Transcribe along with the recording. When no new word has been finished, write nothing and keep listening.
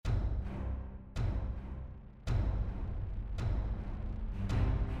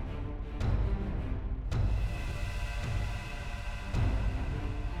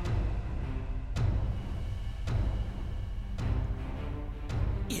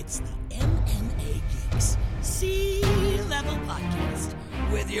It's the MMA Geeks Sea-Level Podcast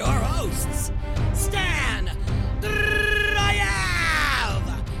with your hosts, Stan Dryev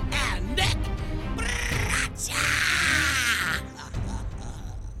and Nick Braccia.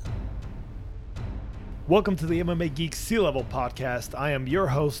 Welcome to the MMA Geeks Sea-Level Podcast. I am your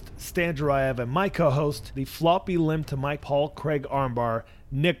host, Stan Dryev, and my co-host, the floppy limb to my Paul Craig armbar,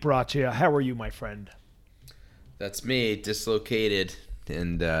 Nick Braccia. How are you, my friend? That's me, dislocated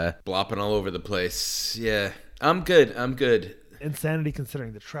and blopping all over the place. Yeah, I'm good. Insanity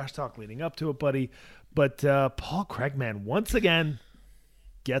considering the trash talk leading up to it, buddy. But Paul Craig, man, once again,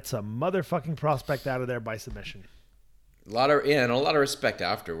 gets a motherfucking prospect out of there by submission. A lot of respect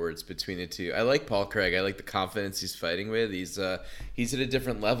afterwards between the two. I like Paul Craig. I like the confidence he's fighting with. He's at a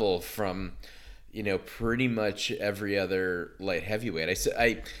different level from, pretty much every other light heavyweight.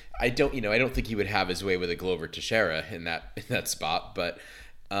 I don't think he would have his way with a Glover Teixeira in that spot, but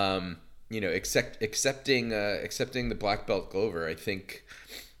accepting the black belt Glover, I think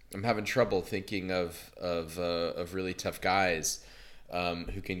I'm having trouble thinking of really tough guys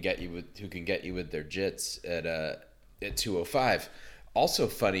who can get you with their jits at 205. Also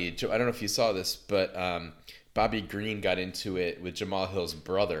funny, I don't know if you saw this, but Bobby Green got into it with Jamal Hill's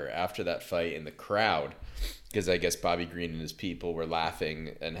brother after that fight in the crowd, because I guess Bobby Green and his people were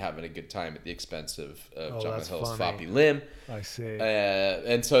laughing and having a good time at the expense of Jamal Hill's floppy limb. I see.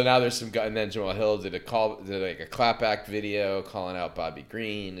 And so now there's some guy, and then Jamal Hill did a clapback video calling out Bobby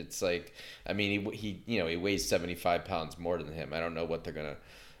Green. It's like, I mean, he weighs 75 pounds more than him. I don't know what they're gonna.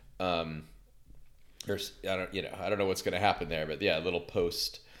 I don't know what's going to happen there, but yeah, a little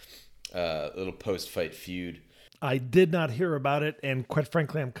post fight feud. I did not hear about it, and quite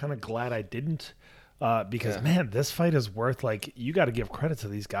frankly, I'm kind of glad I didn't, because man, this fight is worth, you got to give credit to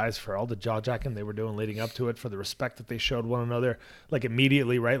these guys for all the jaw-jacking they were doing leading up to it, for the respect that they showed one another,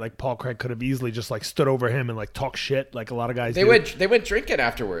 immediately, right? Like Paul Craig could have easily just stood over him and talk shit, like a lot of guys do. They went drinking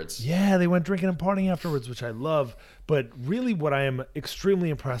afterwards. Yeah, they went drinking and partying afterwards, which I love. But really, what I am extremely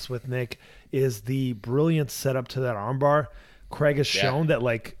impressed with, Nick, is the brilliant setup to that armbar. Craig has shown that,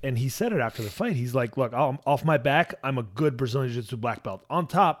 and he said it after the fight. He's like, look, I'm off my back, I'm a good Brazilian Jiu-Jitsu black belt. On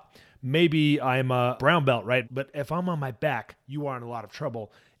top, maybe I'm a brown belt, right? But if I'm on my back, you are in a lot of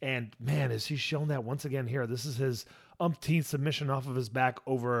trouble. And man, has he shown that once again here. This is his umpteenth submission off of his back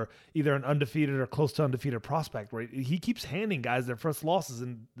over either an undefeated or close to undefeated prospect, right? He keeps handing guys their first losses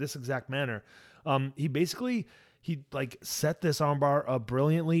in this exact manner. He set this armbar up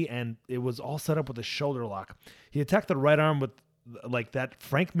brilliantly, and it was all set up with a shoulder lock. He attacked the right arm with that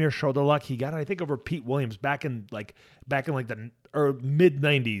Frank Mir shoulder lock. He got it, I think, over Pete Williams back in the mid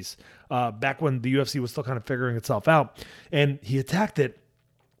 90s, back when the UFC was still kind of figuring itself out. And he attacked it,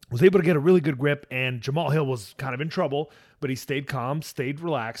 was able to get a really good grip, and Jamal Hill was kind of in trouble, but he stayed calm, stayed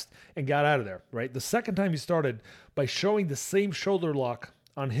relaxed, and got out of there, right? The second time he started by showing the same shoulder lock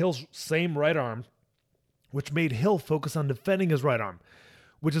on Hill's same right arm, which made Hill focus on defending his right arm,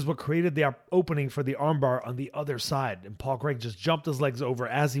 which is what created the opening for the armbar on the other side. And Paul Craig just jumped his legs over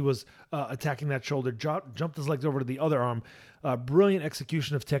as he was attacking that shoulder, jumped his legs over to the other arm. Brilliant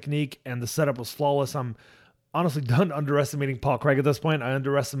execution of technique, and the setup was flawless. I'm honestly done underestimating Paul Craig at this point. I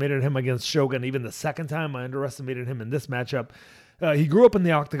underestimated him against Shogun. Even the second time, I underestimated him in this matchup. He grew up in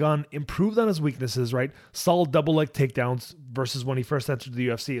the octagon, improved on his weaknesses, right? Solid double leg takedowns versus when he first entered the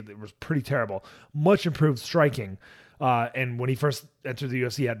UFC. It was pretty terrible. Much improved striking. And when he first entered the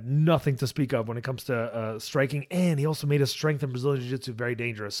UFC, he had nothing to speak of when it comes to striking. And he also made his strength in Brazilian Jiu-Jitsu very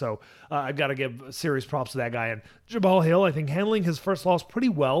dangerous. So I've got to give serious props to that guy. And Jamal Hill, I think, handling his first loss pretty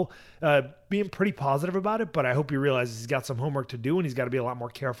well, being pretty positive about it. But I hope he realizes he's got some homework to do, and he's got to be a lot more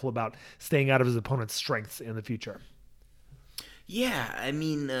careful about staying out of his opponent's strengths in the future. Yeah, I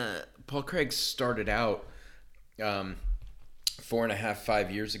mean, Paul Craig started out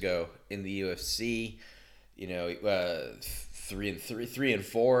 4.5 years ago in the UFC.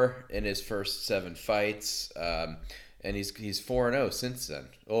 3-4 in his first 7 fights, and he's 4-0 since then.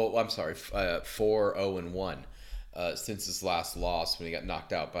 Oh, I'm sorry, 4-0-1 since his last loss when he got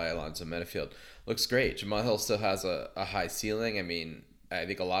knocked out by Alonzo Menifield. Looks great. Jamal Hill still has a high ceiling. I mean, I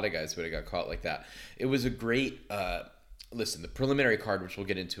think a lot of guys would have got caught like that. It was a great. Listen, the preliminary card, which we'll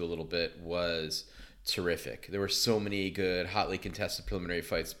get into a little bit, was terrific. There were so many good, hotly contested preliminary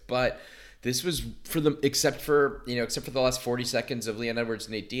fights, but this was except for the last 40 seconds of Leon Edwards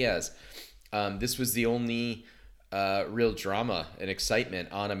and Nate Diaz. This was the only real drama and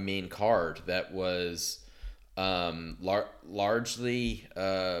excitement on a main card that was largely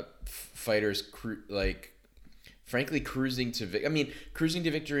fighters frankly cruising to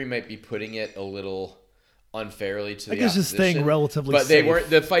victory might be putting it a little unfairly to I the guess just staying opposition, relatively but they safe. weren't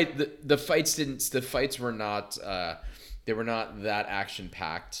the fights were not they were not that action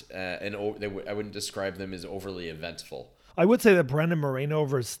packed, and I wouldn't describe them as overly eventful. I would say that Brandon Moreno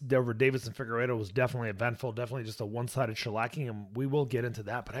over Davidson Figueiredo was definitely eventful, definitely just a one-sided shellacking, and we will get into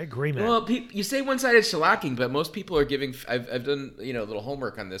that. But I agree, man. Well, you say one-sided shellacking, but most people are giving. I've done a little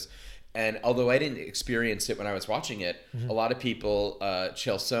homework on this, and although I didn't experience it when I was watching it, a lot of people,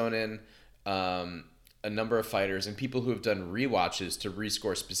 Chael Sonnen, a number of fighters, and people who have done rewatches to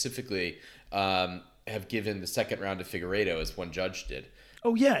rescore specifically, have given the second round to Figueiredo as one judge did.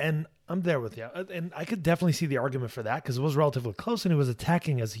 Oh yeah, and I'm there with you, and I could definitely see the argument for that because it was relatively close, and he was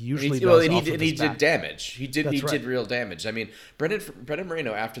attacking as he usually does. Well, and he did damage. He did real damage. I mean, Brendan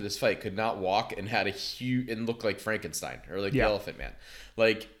Moreno after this fight could not walk and had a huge and looked like Frankenstein or like the Elephant Man.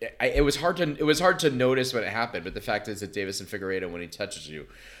 Like it was hard to notice when it happened, but the fact is that Davison Figueiredo, when he touches you,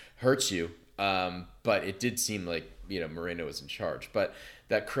 hurts you. But it did seem like Moreno was in charge. But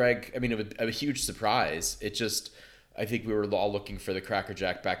that Craig, I mean, it was a huge surprise. It just. I think we were all looking for the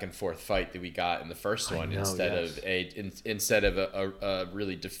crackerjack back and forth fight that we got in the first one instead of a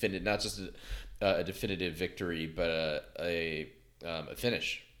really definitive, not just a definitive victory, but a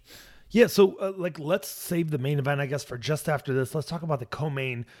finish. Yeah, so let's save the main event, I guess, for just after this. Let's talk about the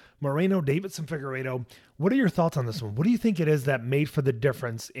co-main, Moreno, Davidson Figueiredo. What are your thoughts on this one? What do you think it is that made for the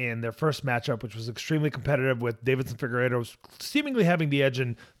difference in their first matchup, which was extremely competitive with Davidson Figueiredo seemingly having the edge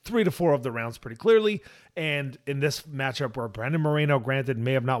in 3 to 4 of the rounds pretty clearly, and in this matchup where Brandon Moreno, granted,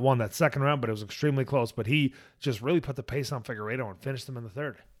 may have not won that second round, but it was extremely close, but he just really put the pace on Figueiredo and finished him in the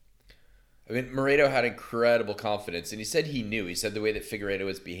third. I mean, Moreno had incredible confidence, and he said he knew. He said the way that Figueiredo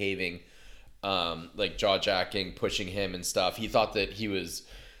was behaving, like jaw-jacking, pushing him and stuff, he thought that he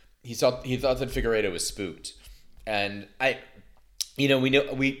thought that Figueiredo was spooked. And what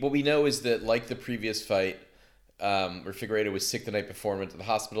we know is that, like the previous fight, where Figueiredo was sick the night before and went to the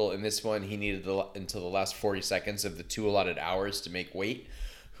hospital, in this one he needed until the last 40 seconds of the 2 allotted hours to make weight.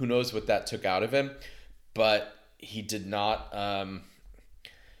 Who knows what that took out of him, but he did not.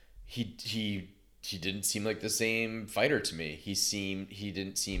 He didn't seem like the same fighter to me. He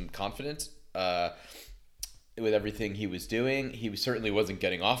didn't seem confident with everything he was doing. He certainly wasn't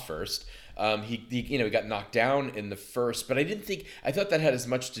getting off first. He got knocked down in the first, but I thought that had as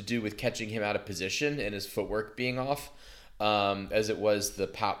much to do with catching him out of position and his footwork being off, as it was the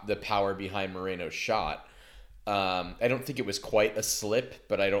power behind Moreno's shot. I don't think it was quite a slip,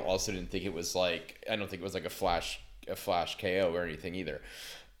 but I don't think it was like a flash KO or anything either.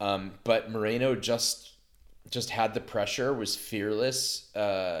 But Moreno just had the pressure, was fearless,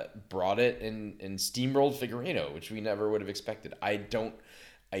 brought it and steamrolled Figueiredo, which we never would have expected. I don't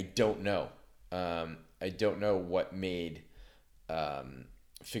know. I don't know what made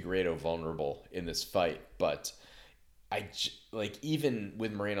Figueiredo vulnerable in this fight, but even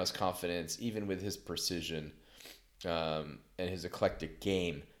with Moreno's confidence, even with his precision, and his eclectic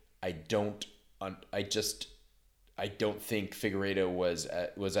game, I don't think Figueiredo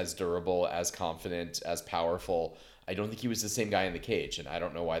was as durable, as confident, as powerful. I don't think he was the same guy in the cage, and I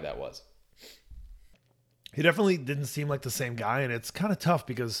don't know why that was. He definitely didn't seem like the same guy, and it's kind of tough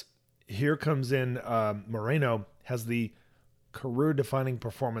because here comes in Moreno, has the career-defining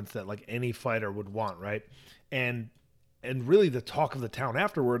performance that like any fighter would want, right? And really the talk of the town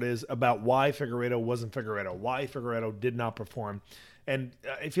afterward is about why Figueiredo wasn't Figueiredo, why Figueiredo did not perform. And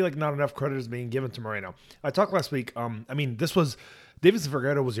I feel like not enough credit is being given to Moreno. I talked last week. This was Davidson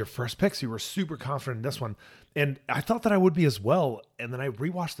Figueiredo was your first pick, so you were super confident in this one. And I thought that I would be as well. And then I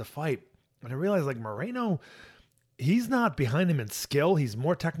rewatched the fight and I realized like Moreno, he's not behind him in skill. He's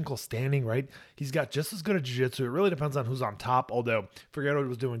more technical standing, right? He's got just as good a jiu-jitsu. It really depends on who's on top, although Figueiredo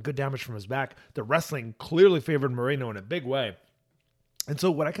was doing good damage from his back. The wrestling clearly favored Moreno in a big way. And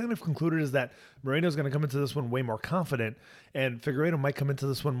so what I kind of concluded is that Moreno's going to come into this one way more confident, and Figueiredo might come into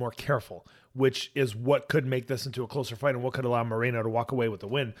this one more careful, which is what could make this into a closer fight and what could allow Moreno to walk away with the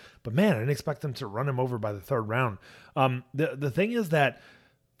win. But man, I didn't expect them to run him over by the third round. The thing is that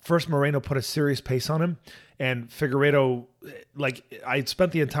first Moreno put a serious pace on him, and Figueiredo, like I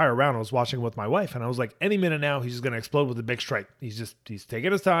spent the entire round, I was watching with my wife, and I was like, any minute now, he's just going to explode with a big strike. He's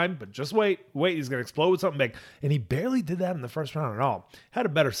taking his time, but just wait, he's going to explode with something big. And he barely did that in the first round at all. Had a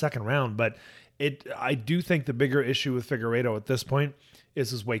better second round, but I do think the bigger issue with Figueiredo at this point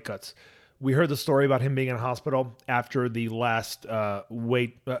is his weight cuts. We heard the story about him being in a hospital after the last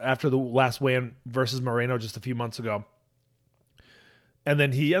weigh-in versus Moreno just a few months ago. And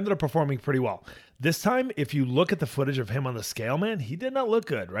then he ended up performing pretty well. This time, if you look at the footage of him on the scale, man, he did not look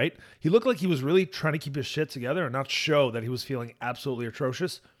good, right? He looked like he was really trying to keep his shit together and not show that he was feeling absolutely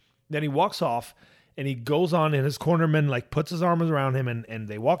atrocious. Then he walks off and he goes on, and his cornerman like puts his arms around him, and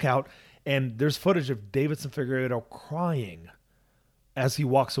they walk out, and there's footage of Davidson Figueiredo crying as he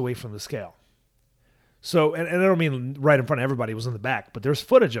walks away from the scale. So, and I don't mean right in front of everybody, it was in the back, but there's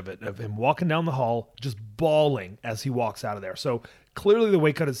footage of it, of him walking down the hall, just bawling as he walks out of there. So clearly the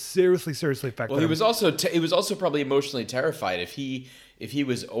weight cut is seriously affected Well, he him. was also probably emotionally terrified. If he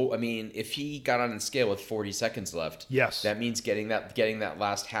got on the scale with 40 seconds left, yes, that means getting that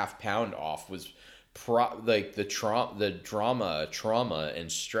last half pound off was the trauma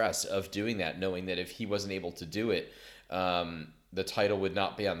and stress of doing that, knowing that if he wasn't able to do it, the title would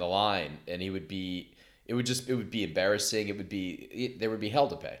not be on the line, and it would be embarrassing. There would be hell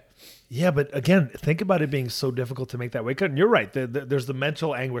to pay. Yeah, but again, think about it being so difficult to make that weight cut. And you're right. There's the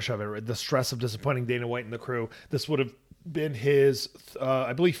mental anguish of it, right? The stress of disappointing Dana White and the crew. This would have been his,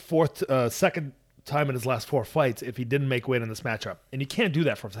 I believe, second time in his last 4 fights if he didn't make weight in this matchup. And you can't do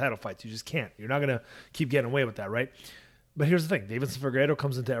that for title fights. You just can't. You're not going to keep getting away with that, right? But here's the thing. Davidson Figueiredo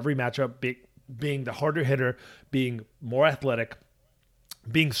comes into every matchup being the harder hitter, being more athletic,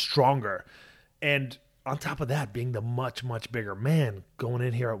 being stronger, and on top of that, being the much, much bigger man going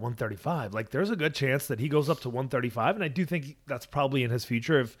in here at 135. Like, there's a good chance that he goes up to 135, and I do think that's probably in his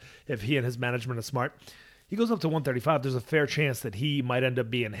future if he and his management are smart. He goes up to 135, there's a fair chance that he might end up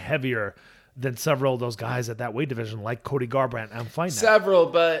being heavier than several of those guys at that weight division, like Cody Garbrandt. I'm fine now.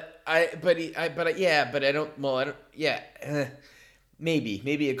 Several, maybe a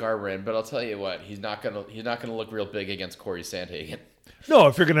Garbrandt, but I'll tell you what, he's not gonna look real big against Corey Sandhagen. No,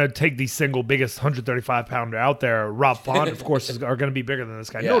 if you're going to take the single biggest 135-pounder out there, Rob Font, of course, are going to be bigger than this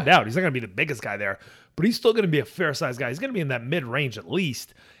guy. Yeah. No doubt. He's not going to be the biggest guy there, but he's still going to be a fair-sized guy. He's going to be in that mid-range at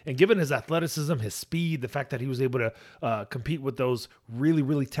least. And given his athleticism, his speed, the fact that he was able to compete with those really,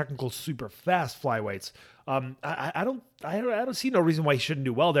 really technical, super fast flyweights, I don't see no reason why he shouldn't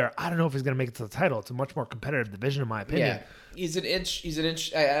do well there. I don't know if he's going to make it to the title. It's a much more competitive division, in my opinion. Yeah, he's an inch.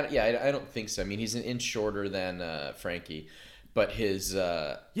 I don't think so. I mean, he's an inch shorter than Frankie. But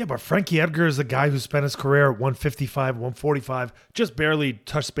but Frankie Edgar is a guy who spent his career at 155, 145, just barely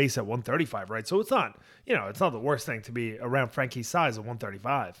touched space at 135, right? So it's not the worst thing to be around Frankie's size at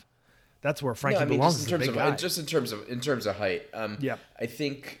 135. That's where Frankie belongs. Just in terms of height. I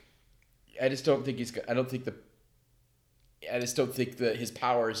just don't think that his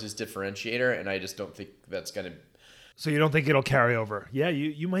power is his differentiator, and I just don't think that's going to. So you don't think it'll carry over? Yeah,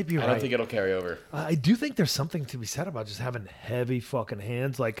 you might be right. I don't think it'll carry over. I do think there's something to be said about just having heavy fucking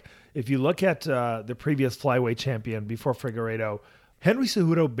hands. Like, if you look at the previous flyweight champion before Figueiredo, Henry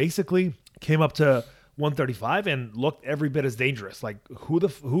Cejudo basically came up to 135 and looked every bit as dangerous. Like,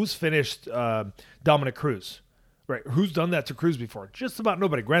 who's finished Dominic Cruz? Right? Who's done that to Cruz before? Just about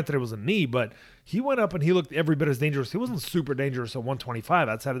nobody. Granted, it was a knee, but he went up and he looked every bit as dangerous. He wasn't super dangerous at 125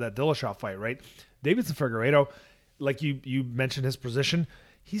 outside of that Dillashaw fight, right? Davidson Figueiredo, like you mentioned his position,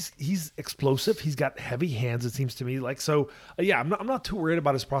 he's explosive. He's got heavy hands, it seems to me. Like, so yeah, I'm not too worried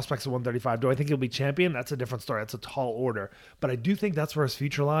about his prospects at 135. Do I think he'll be champion? That's a different story. That's a tall order. But I do think that's where his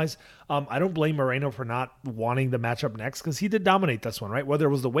future lies. I don't blame Moreno for not wanting the matchup next, because he did dominate this one, right? Whether it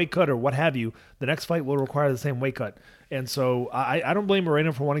was the weight cut or what have you, the next fight will require the same weight cut. And so I don't blame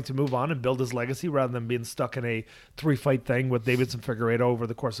Moreno for wanting to move on and build his legacy rather than being stuck in a 3-fight thing with Davidson Figueiredo over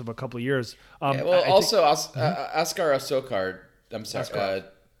the course of a couple of years. Askar Asokar. I'm sorry.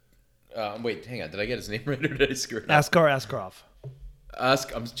 Wait, hang on. Did I get his name right, or did I screw it up? Askar Askarov.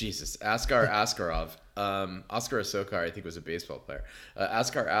 Askar Askarov. Oscar Asokar, I think, was a baseball player.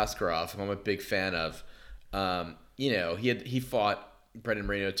 Askar Askarov, who I'm a big fan of. He fought Brendan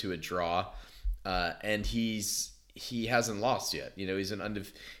Moreno to a draw, and he hasn't lost yet. He's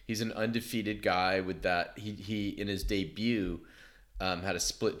an undefeated guy with that. He in his debut had a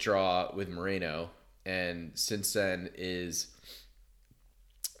split draw with Moreno, and since then is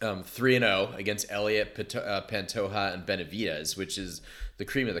 3-0 against Elliot, Pantoja, and Benavidez, which is the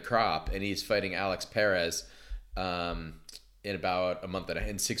cream of the crop, and he's fighting Alex Perez in about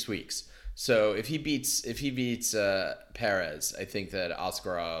in 6 weeks. So if he beats Perez, I think that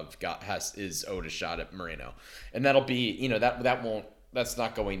Askarov is owed a shot at Moreno, and that'll be that's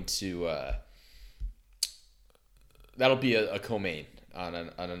not going to that'll be a co-main on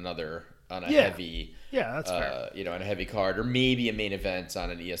a heavy. Yeah, that's fair. On a heavy card, or maybe a main event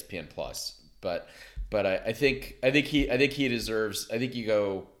on an ESPN Plus. But I think he deserves. I think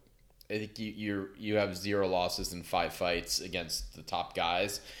you have 0 losses in 5 fights against the top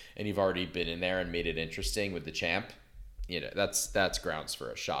guys, and you've already been in there and made it interesting with the champ. That's grounds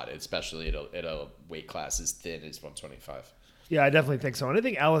for a shot, especially at a weight class as thin as 125. Yeah, I definitely think so. And I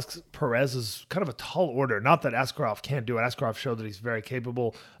think Alex Perez is kind of a tall order. Not that Askarov can't do it. Askarov showed that he's very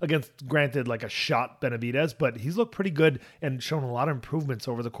capable against, granted, like a shot Benavidez, but he's looked pretty good and shown a lot of improvements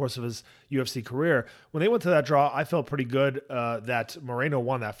over the course of his UFC career. When they went to that draw, I felt pretty good that Moreno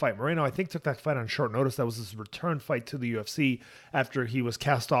won that fight. Moreno, I think, took that fight on short notice. That was his return fight to the UFC after he was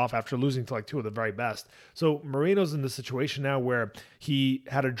cast off after losing to like two of the very best. So Moreno's in the situation now where he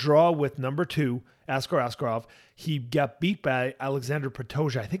had a draw with number 2, Askarov. He got beat by Alexander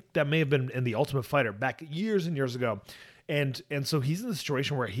Pantoja. I think that may have been in the Ultimate Fighter back years and years ago. And so he's in the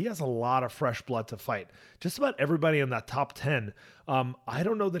situation where he has a lot of fresh blood to fight. Just about everybody in that top 10. I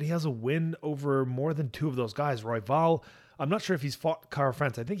don't know that he has a win over more than 2 of those guys. Royval, I'm not sure if he's fought Kara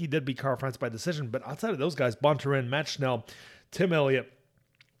France. I think he did beat Kara France by decision. But outside of those guys, Bontorin, Matt Schnell, Tim Elliott,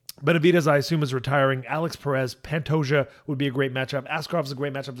 Benavidez, I assume, is retiring. Alex Perez, Pantoja would be a great matchup. Askarov's a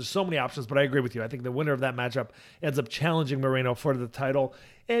great matchup. There's so many options, but I agree with you. I think the winner of that matchup ends up challenging Moreno for the title.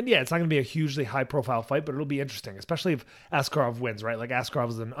 And yeah, it's not going to be a hugely high-profile fight, but it'll be interesting, especially if Askarov wins, right? Like, Askarov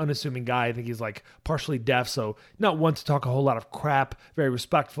is an unassuming guy. I think he's, like, partially deaf, so not one to talk a whole lot of crap, very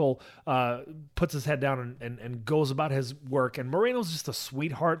respectful, puts his head down and goes about his work. And Moreno's just a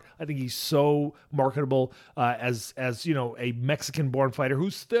sweetheart. I think he's so marketable as you know, a Mexican-born fighter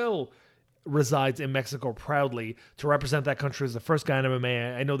who's still resides in Mexico proudly to represent that country as the first guy in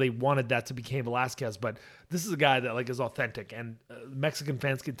MMA. I know they wanted that to be Cain Velasquez, but this is a guy that like is authentic, and Mexican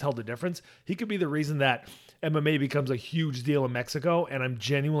fans can tell the difference. He could be the reason that MMA becomes a huge deal in Mexico, and I'm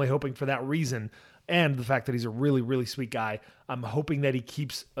genuinely hoping for that reason and the fact that he's a really, really sweet guy. I'm hoping that he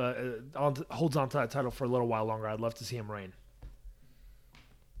keeps holds on to that title for a little while longer. I'd love to see him reign.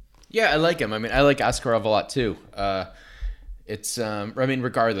 Yeah, I like him. I mean, I like Askarov a lot too.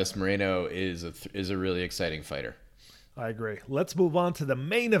 Regardless, Moreno is a really exciting fighter. I agree. Let's move on to the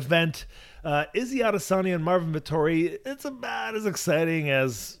main event. Izzy Adesanya and Marvin Vettori. It's about as exciting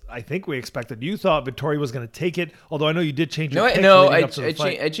as I think we expected. You thought Vettori was going to take it, although I know you did change your pick.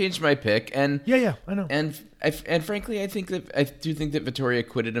 I changed my pick, and yeah, I know. And frankly, I do think that Vettori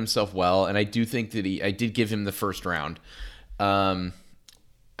acquitted himself well, and I do think that I did give him the first round.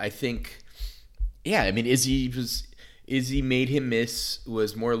 I think, yeah. I mean, Izzy made him miss,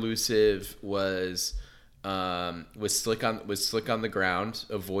 was more elusive, was slick on the ground,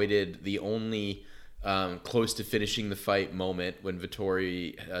 avoided the only close to finishing the fight moment when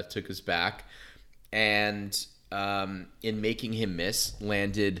Vettori took his back, and in making him miss,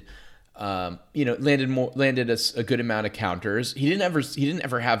 landed a good amount of counters. He didn't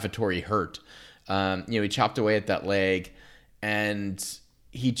ever have Vettori hurt. He chopped away at that leg, and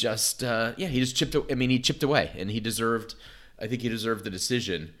he just chipped. He chipped away, and he deserved the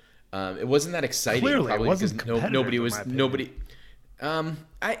decision. It wasn't that exciting. Clearly, probably it wasn't because nobody was. I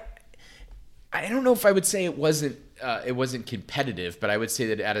don't know if I would say it wasn't competitive, but I would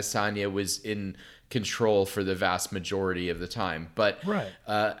say that Adesanya was in control for the vast majority of the time. But right.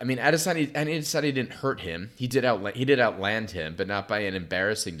 Adesanya didn't hurt him. He did outland him, but not by an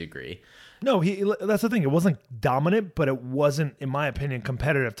embarrassing degree. No, that's the thing. It wasn't dominant, but it wasn't, in my opinion,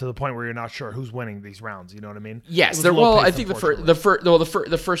 competitive to the point where you're not sure who's winning these rounds. You know what I mean? Yes. I think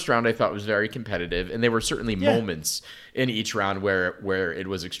the first round I thought was very competitive, and there were certainly moments in each round where it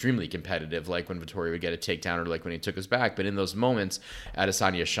was extremely competitive, like when Vettori would get a takedown or like when he took his back. But in those moments,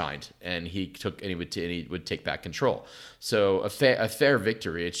 Adesanya shined, and he would take back control. So a fair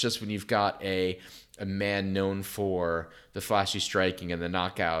victory. It's just when you've got a man known for the flashy striking and the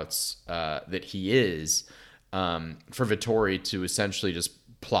knockouts that he is, for Vettori to essentially just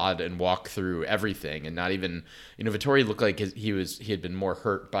plod and walk through everything, and not even, Vettori looked like he had been more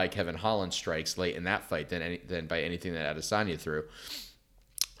hurt by Kevin Holland's strikes late in that fight than by anything that Adesanya threw.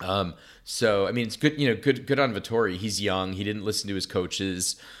 So I mean, it's good, good on Vettori. He's young. He didn't listen to his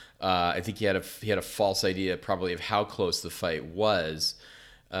coaches. I think he had a false idea probably of how close the fight was.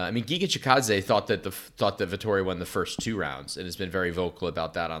 Giga Chikadze thought that Vettori won the first 2 rounds, and has been very vocal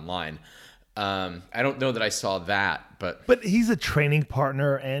about that online. I don't know that I saw that, but he's a training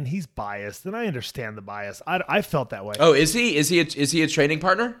partner and he's biased, and I understand the bias. I felt that way. Oh, is he? Is he a training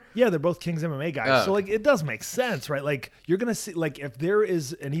partner? Yeah, they're both Kings MMA guys, so like it does make sense, right? Like you're gonna see, like if there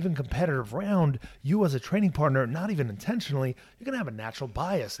is an even competitive round, you as a training partner, not even intentionally, you're gonna have a natural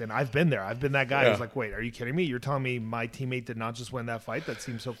bias, and I've been there. I've been that guy who's like, wait, are you kidding me? You're telling me my teammate did not just win that fight? That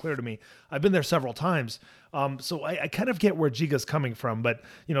seems so clear to me. I've been there several times. So I kind of get where Giga's coming from, but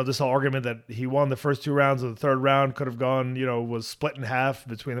this whole argument that he won the first 2 rounds of the third round could have gone, was split in half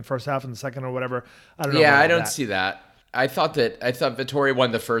between the first half and the second or whatever. I don't know. Yeah, I don't see that. I thought Vettori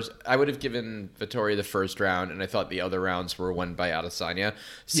won the first. I would have given Vettori the first round, and I thought the other rounds were won by Adesanya.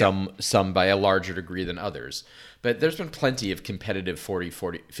 Some by a larger degree than others. But there's been plenty of competitive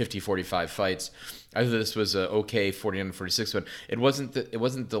 50-45 fights. I thought this was a okay 49-46 one. It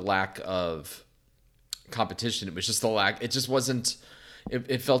wasn't the lack of competition. It was just the lack. It just wasn't.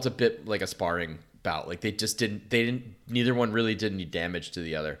 It felt a bit like a sparring bout. Like neither one really did any damage to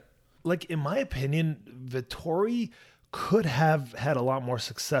the other. Like, in my opinion, Vettori could have had a lot more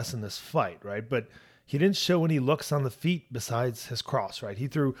success in this fight, right? But he didn't show any looks on the feet besides his cross, right? He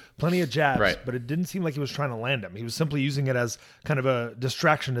threw plenty of jabs, right, but it didn't seem like he was trying to land him. He was simply using it as kind of a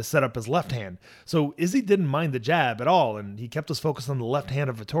distraction to set up his left hand. So Izzy didn't mind the jab at all, and he kept us focused on the left hand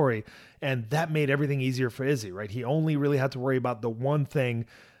of Vettori, and that made everything easier for Izzy, right? He only really had to worry about the one thing.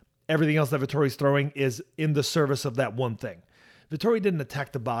 Everything else that Vettori's throwing is in the service of that one thing. Vittori didn't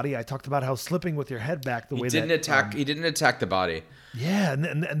attack the body. I talked about how slipping with your head back he didn't attack the body. Yeah,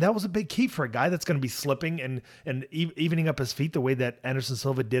 and that was a big key for a guy that's going to be slipping and evening up his feet the way that Anderson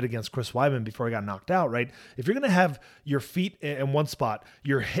Silva did against Chris Weidman before he got knocked out, right? If you're going to have your feet in one spot,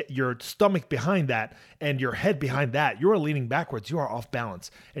 your stomach behind that, and your head behind that, you are leaning backwards. You are off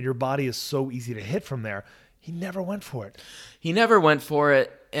balance, and your body is so easy to hit from there. He never went for it.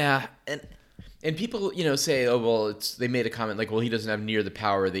 Yeah, and people, say, oh, well, they made a comment like, well, he doesn't have near the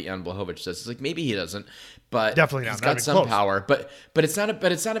power that Jan Blachowicz does. It's like, maybe he doesn't, but definitely not. He's got some power. But it's not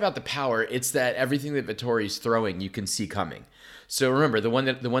about the power. It's that everything that Vettori's throwing, you can see coming. So remember, the one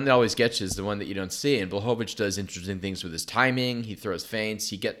that always gets you is the one that you don't see. And Blachowicz does interesting things with his timing. He throws feints.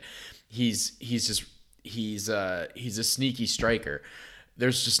 He's a sneaky striker.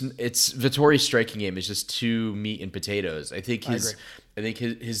 Vittori's striking game is just too meat and potatoes. I think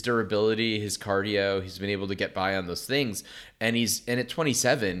his durability, his cardio, he's been able to get by on those things. And at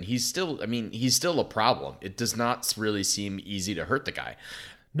 27, he's still a problem. It does not really seem easy to hurt the guy.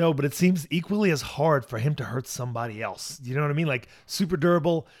 No, but it seems equally as hard for him to hurt somebody else. You know what I mean? Like, super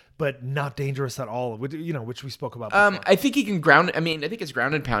durable, but not dangerous at all, which we spoke about before. I think he can ground. I think his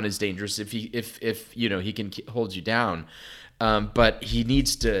ground and pound is dangerous if he can hold you down. But he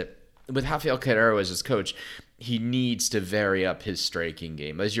needs to, with Rafael Carrero as his coach, he needs to vary up his striking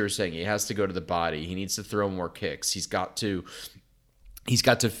game. As you were saying, he has to go to the body. He needs to throw more kicks. He's got to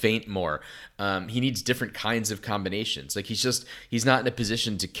feint more. He needs different kinds of combinations. Like, he's not in a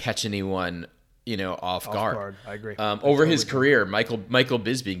position to catch anyone, off guard. I agree. Over his career, Michael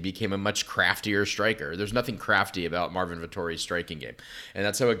Bisping became a much craftier striker. There's nothing crafty about Marvin Vettori's striking game. And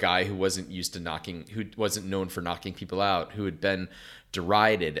that's how a guy who wasn't known for knocking people out, who had been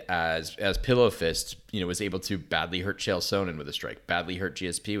derided as pillow fist, was able to badly hurt Chael Sonnen with a strike, badly hurt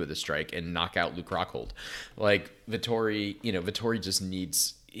GSP with a strike, and knock out Luke Rockhold. Like, Vettori just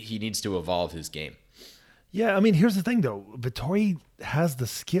needs to evolve his game. Yeah, here's the thing though. Vettori has the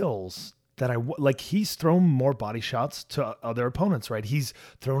skills that he's thrown more body shots to other opponents, right? He's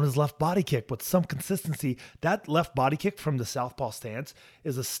thrown his left body kick with some consistency. That left body kick from the southpaw stance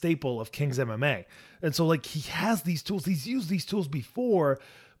is a staple of King's MMA. And so, he has these tools. He's used these tools before,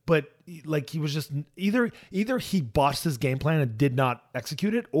 but, he was just either he botched his game plan and did not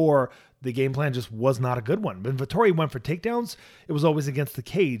execute it, or the game plan just was not a good one. When Vettori went for takedowns, it was always against the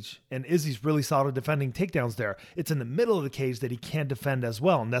cage, and Izzy's really solid defending takedowns there. It's in the middle of the cage that he can't defend as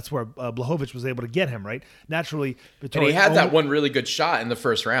well, and that's where Blachowicz was able to get him, right? Naturally, Vettori... And he had that one really good shot in the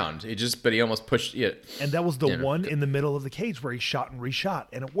first round. But he almost pushed it. And that was the one in the middle of the cage where he shot and reshot,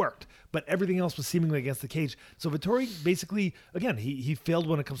 and it worked. But everything else was seemingly against the cage. So Vettori basically, again, he failed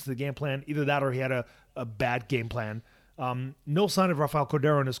when it comes to the game plan. Either that or he had a bad game plan. No sign of Rafael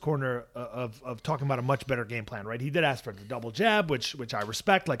Cordero in his corner of talking about a much better game plan, right? He did ask for the double jab, which I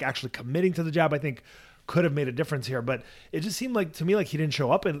respect. Like, actually committing to the jab, I think, could have made a difference here. But it just seemed to me like he didn't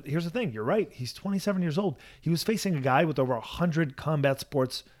show up. And here's the thing. You're right. He's 27 years old. He was facing a guy with over 100 combat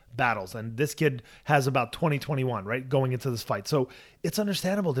sports battles. And this kid has about 21, right, going into this fight. So it's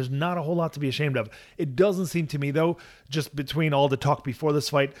understandable. There's not a whole lot to be ashamed of. It doesn't seem to me, though, just between all the talk before this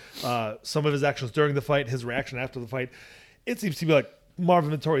fight, some of his actions during the fight, his reaction after the fight, it seems to be like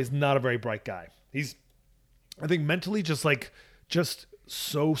Marvin Vettori is not a very bright guy. He's, I think, mentally just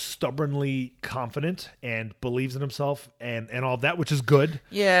so stubbornly confident and believes in himself and all of that, which is good.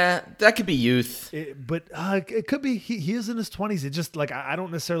 Yeah, that could be youth. But it could be. He is in his 20s. It just, I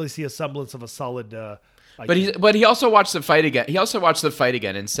don't necessarily see a semblance of a solid... But he also watched the fight again. He also watched the fight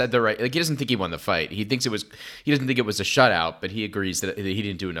again and said he doesn't think he won the fight. He doesn't think it was a shutout, but he agrees that he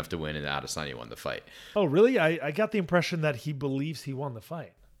didn't do enough to win and Adesanya won the fight. Oh, really? I got the impression that he believes he won the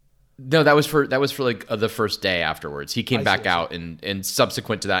fight. No, that was for like the first day afterwards. He came back out and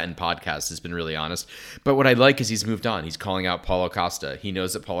subsequent to that in podcasts has been really honest. But what I like is he's moved on. He's calling out Paulo Costa. He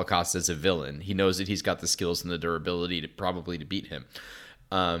knows that Paulo Costa is a villain. He knows that he's got the skills and the durability to beat him.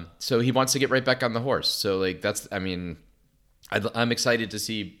 So he wants to get right back on the horse. So like I'm excited to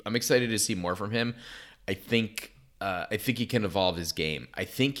see more from him. I think he can evolve his game. I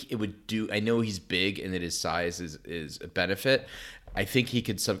think it would do. I know he's big and that his size is a benefit. I think he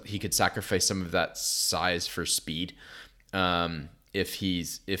could sacrifice some of that size for speed, if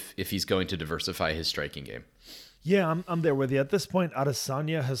he's going to diversify his striking game. Yeah, I'm there with you. At this point,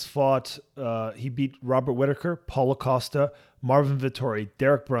 Adesanya has fought. He beat Robert Whittaker, Paulo Costa, Marvin Vettori,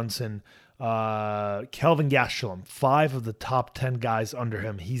 Derek Brunson, Kelvin Gastelum. 5 of the top 10 guys under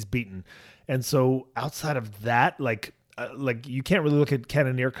him, he's beaten. And so outside of that, like you can't really look at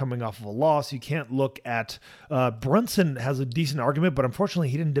Cannonier coming off of a loss. You can't look at Brunson has a decent argument, but unfortunately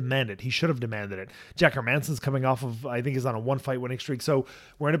he didn't demand it. He should have demanded it. Jack Hermansson's coming off of, I think he's on a 1-fight winning streak. So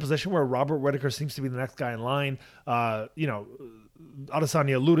we're in a position where Robert Whittaker seems to be the next guy in line.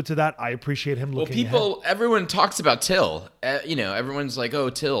 Adesanya alluded to that. I appreciate him looking ahead. Everyone talks about Till. Everyone's like, oh,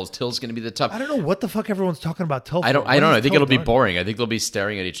 Till's going to be the tough. I don't know what the fuck everyone's talking about Till for. I don't know. I think it'll be boring. I think they'll be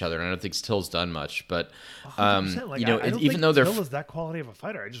staring at each other, and I don't think Till's done much. But, I don't think Till is that quality of a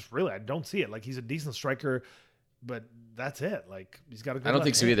fighter. I don't see it. Like, he's a decent striker, but that's it. Like, he's got a good I don't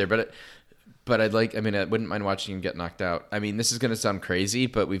think so either, but I wouldn't mind watching him get knocked out. I mean, this is going to sound crazy,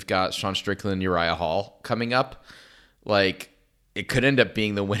 but we've got Sean Strickland, Uriah Hall coming up. Like, it could end up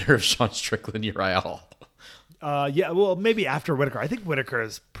being the winner of Sean Strickland, Uriah Hall. Maybe after Whittaker. I think Whittaker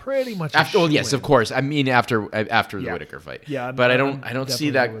is pretty much after. Well, yes, of course. I mean, after the Whittaker fight. Yeah, but I don't see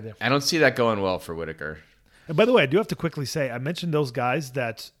that. I don't see that going well for Whittaker. And by the way, I do have to quickly say, I mentioned those guys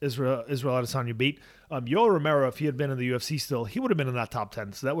that Israel Adesanya beat. Yoel Romero, if he had been in the UFC still, he would have been in that top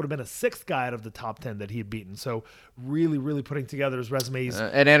 10. So that would have been a 6th guy out of the top 10 that he had beaten. So really, really putting together his resumes.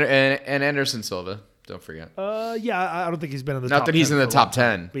 And Anderson Silva. Don't forget. I don't think he's been in the top 10. Not that he's in the top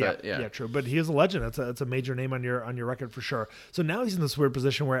 10. But yeah, true. But he is a legend. That's a major name on your record for sure. So now he's in this weird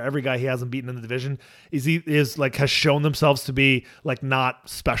position where every guy he hasn't beaten in the division has shown themselves to be like not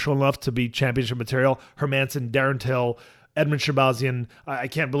special enough to be championship material. Hermansson, Darren Till, Edmund Shabazian. I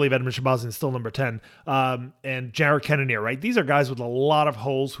can't believe Edmund Shabazian is still number 10. And Jared Cannonier, right? These are guys with a lot of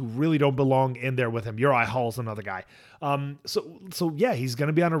holes who really don't belong in there with him. Uriah Hall's another guy. So yeah, he's going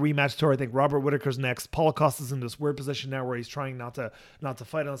to be on a rematch tour. I think Robert Whittaker's next. Paulo Costa's in this weird position now where he's trying not to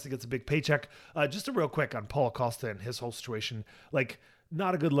fight unless he gets a big paycheck. Just a real quick on Paulo Costa and his whole situation. Like,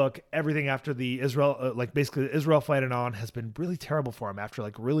 not a good look. Everything after the Israel, basically the Israel fight and on, has been really terrible for him after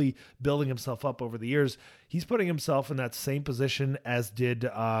really building himself up over the years. He's putting himself in that same position as did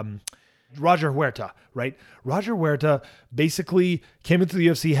Roger Huerta, right? Roger Huerta basically came into the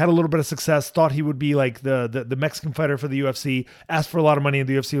UFC, had a little bit of success, thought he would be like the Mexican fighter for the UFC, asked for a lot of money in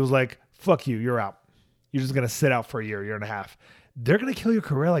the UFC, was like, fuck you, you're out. You're just going to sit out for a year and a half. They're going to kill your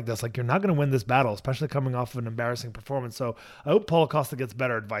career like this. Like, you're not going to win this battle, especially coming off of an embarrassing performance. So I hope Paulo Costa gets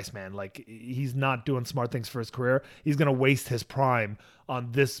better advice, man. Like, he's not doing smart things for his career. He's going to waste his prime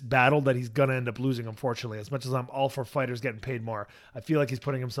on this battle that he's going to end up losing, unfortunately. As much as I'm all for fighters getting paid more, I feel like he's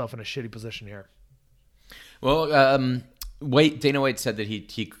putting himself in a shitty position here. Well, Dana White said that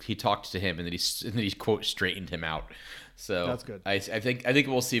he talked to him and that he quote straightened him out. So that's good. I think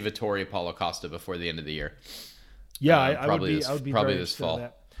we'll see Vettori Paulo Costa before the end of the year. Yeah, I would be probably very this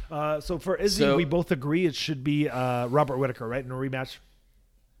fall. That. So for Izzy, we both agree it should be Robert Whittaker, right, in a rematch.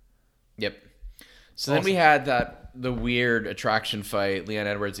 Yep. So then we had the weird attraction fight, Leon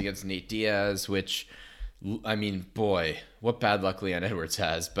Edwards against Nate Diaz, which, I mean, boy, what bad luck Leon Edwards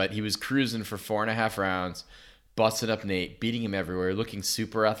has. But he was cruising for 4.5 rounds, busted up Nate, beating him everywhere, looking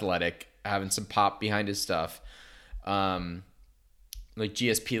super athletic, having some pop behind his stuff, like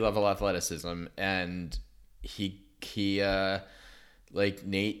GSP level athleticism, and Nate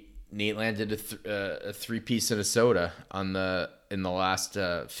landed a 3-piece and a soda in the last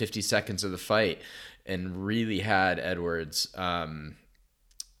 50 seconds of the fight and really had Edwards on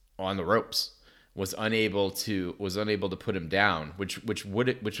the ropes. Was unable to put him down, which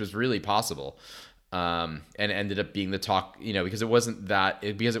was really possible, and ended up being the talk. Because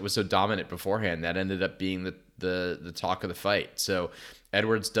because it was so dominant beforehand, that ended up being the talk of the fight. So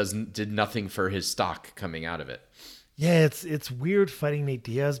Edwards did nothing for his stock coming out of it. Yeah, it's weird fighting Nate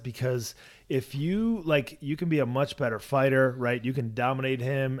Diaz because if you can be a much better fighter, right? You can dominate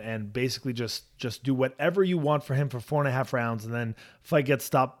him and basically just do whatever you want for him for 4.5 rounds, and then fight gets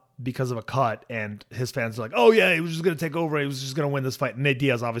stopped because of a cut, and his fans are like, oh yeah, he was just going to take over. He was just going to win this fight. And Nate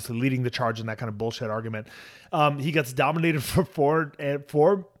Diaz obviously leading the charge in that kind of bullshit argument. He gets dominated for four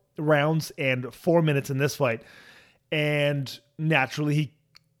rounds and 4 minutes in this fight. And naturally, he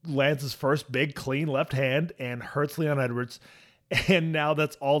lands his first big, clean left hand and hurts Leon Edwards. And now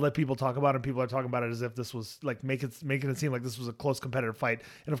that's all that people talk about, and people are talking about it as if this was like making it seem like this was a close competitive fight.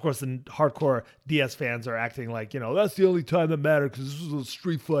 And of course, the hardcore Diaz fans are acting like, that's the only time that mattered because this was a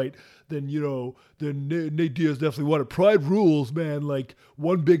street fight. Then Nate Diaz definitely won it. Pride rules, man. Like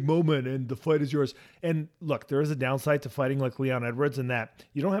one big moment and the fight is yours. And look, there is a downside to fighting like Leon Edwards in that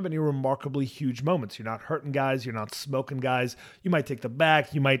you don't have any remarkably huge moments. You're not hurting guys. You're not smoking guys. You might take the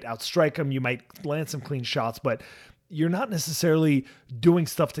back. You might outstrike them. You might land some clean shots, but you're not necessarily doing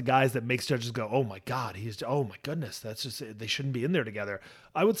stuff to guys that makes judges go, oh my God, oh my goodness, that's just, they shouldn't be in there together.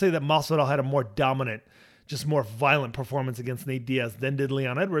 I would say that Masvidal had a more dominant, just more violent performance against Nate Diaz than did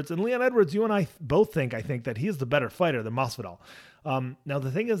Leon Edwards. And Leon Edwards, you and I both think that he is the better fighter than Masvidal. Now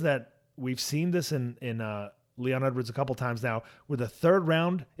the thing is that we've seen this in Leon Edwards a couple times now, where the third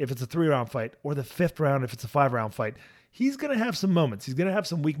round, if it's a 3-round fight, or the fifth round, if it's a 5-round fight, he's going to have some moments. He's going to have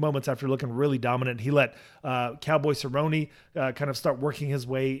some weak moments after looking really dominant. He let Cowboy Cerrone kind of start working his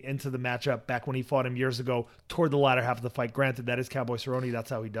way into the matchup back when he fought him years ago toward the latter half of the fight. Granted, that is Cowboy Cerrone. That's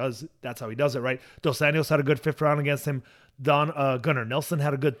how he does it, right? Dos Anjos had a good 5th round against him. Gunnar Nelson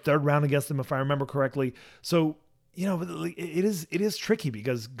had a good 3rd round against him, if I remember correctly. So, it is tricky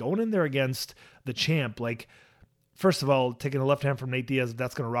because going in there against the champ, like, first of all, taking the left hand from Nate Diaz, if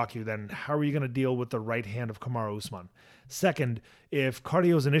that's going to rock you, then how are you going to deal with the right hand of Kamaru Usman? Second, if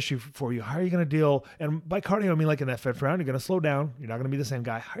cardio is an issue for you, how are you going to deal? And by cardio, I mean like in that 5th round, you're going to slow down. You're not going to be the same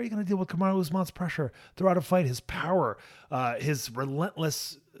guy. How are you going to deal with Kamaru Usman's pressure throughout a fight, his power, his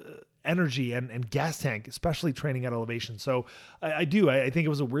relentless energy and gas tank, especially training at elevation? So I think it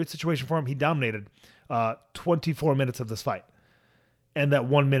was a weird situation for him. He dominated 24 minutes of this fight. And that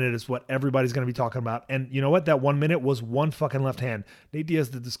 1 minute is what everybody's going to be talking about. And you know what? That 1 minute was one fucking left hand. Nate Diaz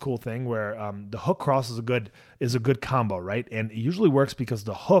did this cool thing where the hook cross is a good combo, right? And it usually works because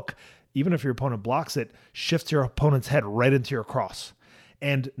the hook, even if your opponent blocks it, shifts your opponent's head right into your cross.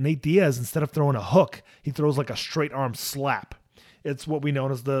 And Nate Diaz, instead of throwing a hook, he throws like a straight arm slap. It's what we know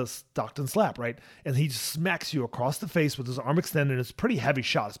as the Stockton slap, right? And he just smacks you across the face with his arm extended. It's a pretty heavy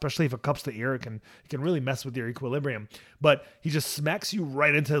shot, especially if it cups the ear. It can really mess with your equilibrium. But he just smacks you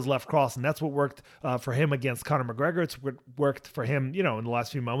right into his left cross, and that's what worked for him against Conor McGregor. It's what worked for him, in the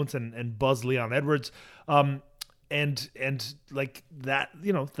last few moments, and buzzed Leon Edwards. And like that,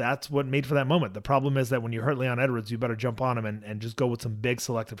 that's what made for that moment. The problem is that when you hurt Leon Edwards, you better jump on him and just go with some big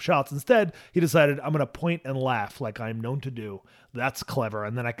selective shots. Instead, he decided, I'm going to point and laugh like I'm known to do. That's clever.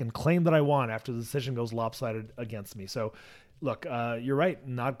 And then I can claim that I won after the decision goes lopsided against me. So look, you're right.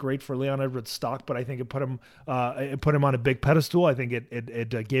 Not great for Leon Edwards' stock, but I think it put him on a big pedestal. I think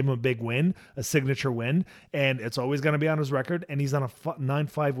it gave him a big win, a signature win, and it's always going to be on his record. And he's on a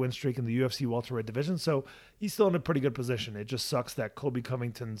 9-5 win streak in the UFC welterweight division, so he's still in a pretty good position. It just sucks that Colby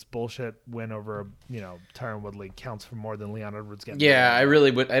Covington's bullshit win over Tyron Woodley counts for more than Leon Edwards getting. Yeah, I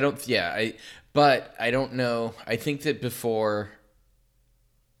really would. But I don't know. I think that before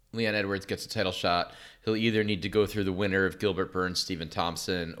Leon Edwards gets a title shot, he'll either need to go through the winner of Gilbert Burns, Stephen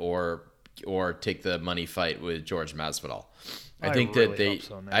Thompson, or take the money fight with George Masvidal. I think really that they.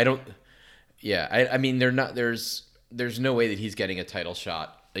 So, I don't. Yeah, I mean, they're not. There's no way that he's getting a title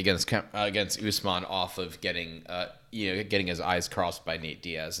shot against Usman off of getting his eyes crossed by Nate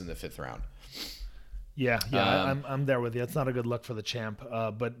Diaz in the 5th round. Yeah, I'm there with you. It's not a good look for the champ,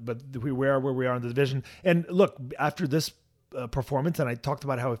 but we are where we are in the division. And look, after this performance, and I talked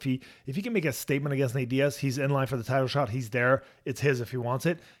about how if he can make a statement against Nate Diaz, he's in line for the title shot. He's there. It's his if he wants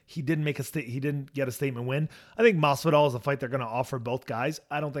it. He didn't get a statement win. I think Masvidal is a fight they're going to offer both guys.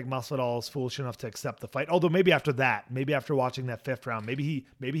 I don't think Masvidal is foolish enough to accept the fight. Although maybe after watching that 5th round, maybe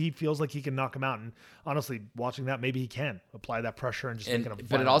he feels like he can knock him out. And honestly, watching that, maybe he can apply that pressure and just.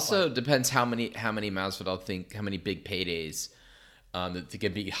 But it also depends how many Masvidal think, how many big paydays that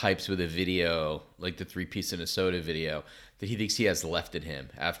can be hyped with a video like the 3-piece in a soda video that he thinks he has left in him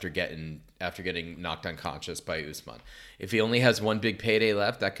after getting knocked unconscious by Usman. If he only has one big payday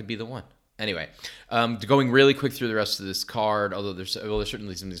left, that could be the one. Anyway, going really quick through the rest of this card, although there's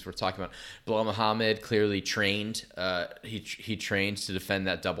certainly some things we're talking about. Bilal Muhammad clearly trained. He trained to defend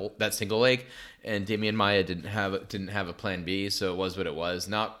that single leg, and Damian Maia didn't have a plan B, so it was what it was.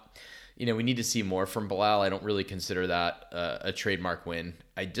 We need to see more from Bilal. I don't really consider that a trademark win.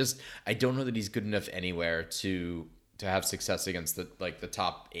 I don't know that he's good enough anywhere to to have success against the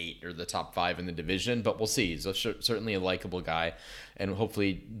top 8 or the top 5 in the division, but we'll see. He's certainly a likable guy, and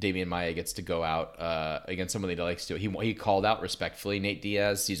hopefully Damian Maia gets to go out against someone that he likes to. He called out respectfully Nate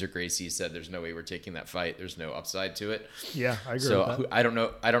Diaz. Cesar Gracie said, "There's no way we're taking that fight. There's no upside to it." Yeah, I agree. So with that. I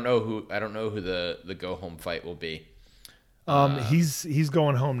don't know who the go home fight will be. He's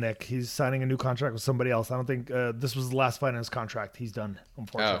going home, Nick. He's signing a new contract with somebody else. I don't think this was the last fight in his contract. He's done,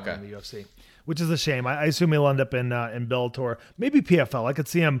 unfortunately, in the UFC, which is a shame. I assume he'll end up in Bellator, maybe PFL. I could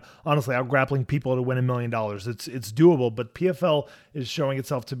see him honestly out grappling people to win $1 million. It's doable, but PFL is showing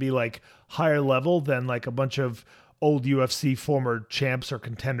itself to be like higher level than like a bunch of old UFC former champs or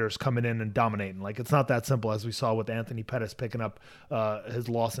contenders coming in and dominating. Like, it's not that simple, as we saw with Anthony Pettis picking up his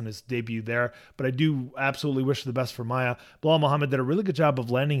loss in his debut there. But I do absolutely wish the best for Maia. Bilal Muhammad did a really good job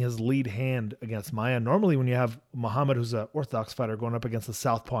of landing his lead hand against Maia. Normally, when you have Muhammad, who's an orthodox fighter, going up against the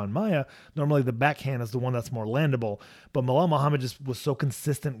southpaw and Maia, normally the backhand is the one that's more landable. But Bilal Muhammad just was so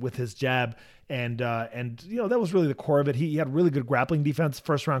consistent with his jab. And that was really the core of it. He had really good grappling defense.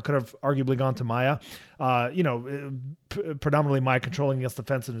 First round could have arguably gone to Maia. Predominantly Maia controlling against the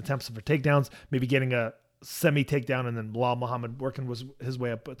fence and attempts for takedowns, maybe getting a semi takedown, and then Bilal Muhammad working his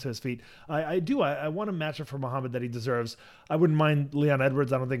way up to his feet. I want a matchup for Muhammad that he deserves. I wouldn't mind Leon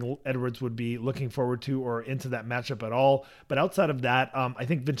Edwards. I don't think Edwards would be looking forward to or into that matchup at all. But outside of that, I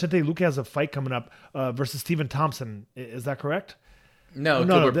think Vicente Luque has a fight coming up versus Stephen Thompson. Is that correct? No,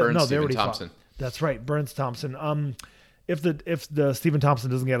 Burns, Stephen Thompson. Fought. That's right, Burns Thompson. If the Stephen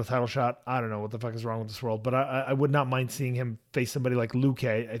Thompson doesn't get a title shot, I don't know what the fuck is wrong with this world. But I would not mind seeing him face somebody like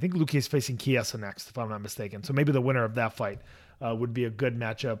Luque. I think Luque is facing Chiesa next, if I'm not mistaken. So maybe the winner of that fight would be a good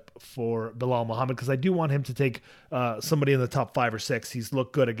matchup for Bilal Muhammad, because I do want him to take somebody in the top 5 or 6. He's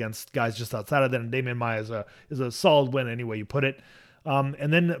looked good against guys just outside of that, and Damian Maia is a solid win any way you put it.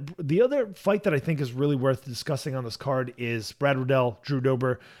 And then the other fight that I think is really worth discussing on this card is Brad Riddell, Drew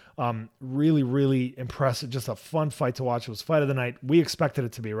Dober. Really, really impressive. Just a fun fight to watch. It was fight of the night. We expected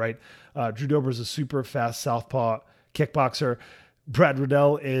it to be, right? Drew Dober is a super fast southpaw kickboxer. Brad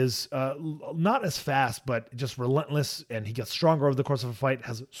Riddell is not as fast, but just relentless, and he gets stronger over the course of a fight,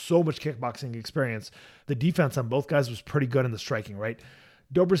 has so much kickboxing experience. The defense on both guys was pretty good in the striking, right?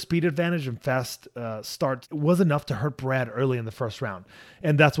 Dober's speed advantage and fast start was enough to hurt Brad early in the first round,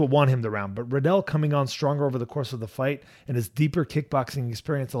 and that's what won him the round. But Riddell coming on stronger over the course of the fight, and his deeper kickboxing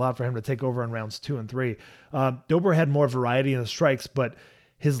experience allowed for him to take over in rounds 2 and 3. Dober had more variety in the strikes, but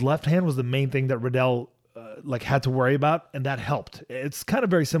his left hand was the main thing that Riddell had to worry about, and that helped. It's kind of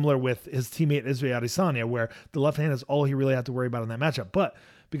very similar with his teammate Israel Adesanya, where the left hand is all he really had to worry about in that matchup. But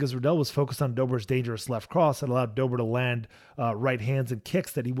because Riddell was focused on Dober's dangerous left cross, it allowed Dober to land right hands and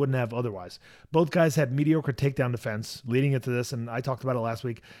kicks that he wouldn't have otherwise. Both guys had mediocre takedown defense leading into this, and I talked about it last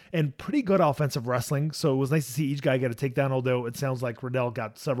week, and pretty good offensive wrestling. So it was nice to see each guy get a takedown, although it sounds like Riddell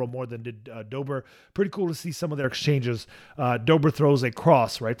got several more than did Dober. Pretty cool to see some of their exchanges. Dober throws a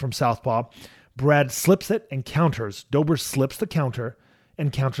cross right from southpaw. Brad slips it and counters. Dober slips the counter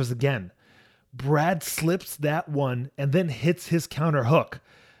and counters again. Brad slips that one and then hits his counter hook,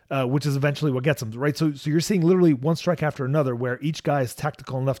 which is eventually what gets him, right? So you're seeing literally one strike after another where each guy is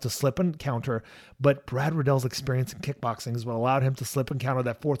tactical enough to slip and counter, but Brad Riddell's experience in kickboxing is what allowed him to slip and counter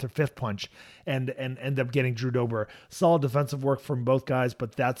that 4th or 5th punch and end up getting Drew Dober. Solid defensive work from both guys,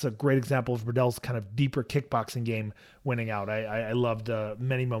 but that's a great example of Riddell's kind of deeper kickboxing game winning out. I loved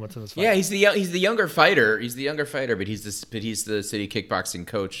many moments in this fight. Yeah, he's the younger fighter. He's the younger fighter, but he's the city kickboxing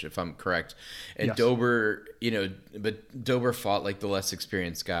coach, if I'm correct. And yes. Dober, Dober fought like the less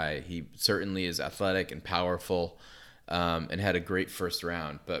experienced guy. He certainly is athletic and powerful, and had a great first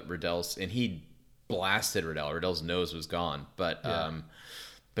round. But he blasted Riddell. Riddell's nose was gone, but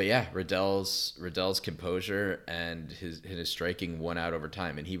Riddell's composure and his striking won out over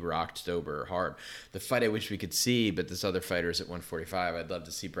time, and he rocked Dober hard. The fight I wish we could see, but this other fighter is at 145. I'd love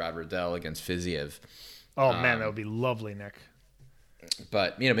to see Brad Riddell against Fiziev. Oh man, that would be lovely, Nick.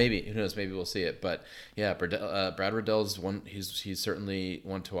 But maybe, who knows? Maybe we'll see it. But yeah, Brad Riddell's one. He's certainly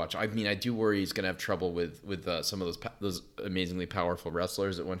one to watch. I mean, I do worry he's going to have trouble with some of those amazingly powerful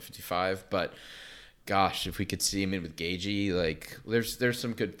wrestlers at 155. But gosh, if we could see him in with Gagey, like there's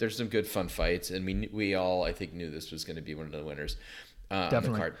some good fun fights, and we all I think knew this was going to be one of the winners. On the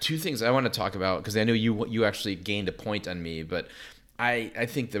card. 2 things I want to talk about, because I know you actually gained a point on me, but I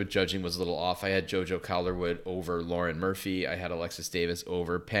think the judging was a little off. I had JoJo Calderwood over Lauren Murphy. I had Alexis Davis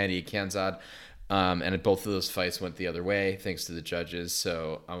over Pandy Kanzad. And both of those fights went the other way, thanks to the judges.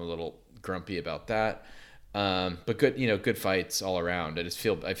 So I'm a little grumpy about that. But good fights all around. I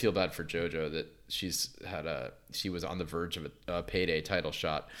feel bad for JoJo that she was on the verge of a payday title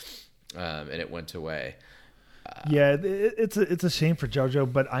shot, and it went away. Yeah, it's a shame for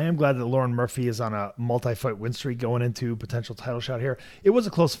JoJo, but I am glad that Lauren Murphy is on a multi-fight win streak going into potential title shot here. It was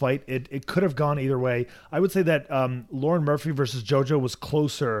a close fight. It could have gone either way. I would say that Lauren Murphy versus JoJo was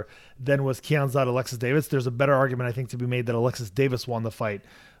closer than was Kianzad Alexis Davis. There's a better argument, I think, to be made that Alexis Davis won the fight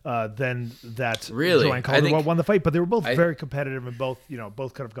than that Joanne Calderwood won the fight. But they were both very competitive, and both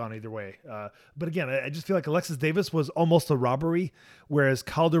could have gone either way. But again, I just feel like Alexis Davis was almost a robbery, whereas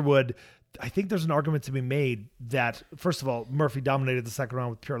Calderwood, I think there's an argument to be made that, first of all, Murphy dominated the second round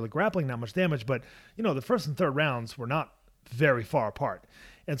with purely grappling, not much damage, but the first and third rounds were not very far apart.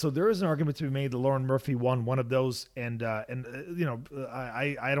 And so there is an argument to be made that Lauren Murphy won one of those, and I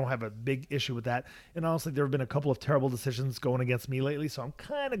don't have a big issue with that. And honestly, there have been a couple of terrible decisions going against me lately, so I'm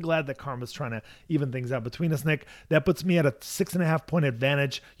kind of glad that karma's trying to even things out between us, Nick. That puts me at a 6.5 point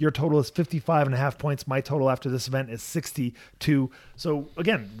advantage. Your total is 55.5 points. My total after this event is 62. So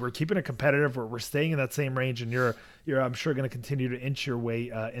again, we're keeping it competitive. We're staying in that same range, and you're I'm sure going to continue to inch your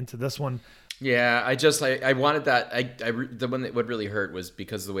way into this one. Yeah, I wanted that. The one that would really hurt was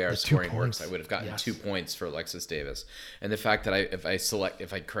because of the way our scoring works. I would have gotten 2 points for Alexis Davis, and the fact that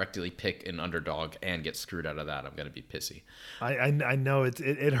if I correctly pick an underdog and get screwed out of that, I'm going to be pissy. I know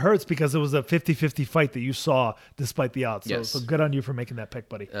it hurts because it was a 50-50 fight that you saw despite the odds. So good on you for making that pick,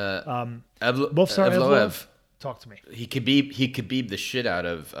 buddy. Evloev. Talk to me. He Khabib the shit out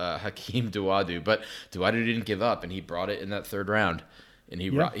of Hakeem Dawodu, but Dawodu didn't give up, and he brought it in that third round. And he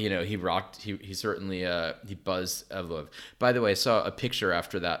rocked. He certainly he buzzed Evloev. By the way, I saw a picture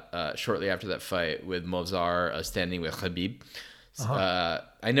after that, shortly after that fight, with Movsar standing with Khabib.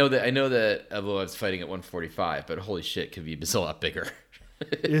 I know that Evloev's fighting at 145, but holy shit, Khabib is a lot bigger.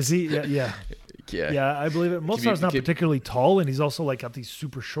 Is he? Yeah. Yeah, I believe it. Movsar's not particularly tall, and he's also got these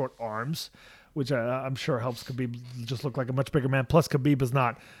super short arms, which I'm sure helps Khabib just look like a much bigger man. Plus, Khabib is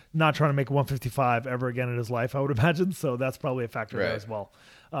not trying to make 155 ever again in his life, I would imagine. So that's probably a factor there as well.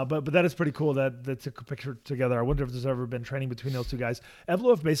 But that is pretty cool that they took a picture together. I wonder if there's ever been training between those two guys.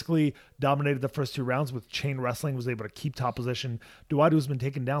 Evloev basically dominated the first 2 rounds with chain wrestling, was able to keep top position. Dawodu's been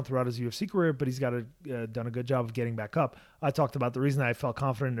taken down throughout his UFC career, but he's done a good job of getting back up. I talked about the reason I felt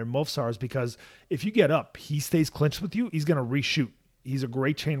confident in Movsar is because if you get up, he stays clinched with you, he's going to reshoot. He's a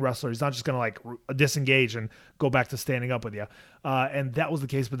great chain wrestler. He's not just going to disengage and go back to standing up with you. And that was the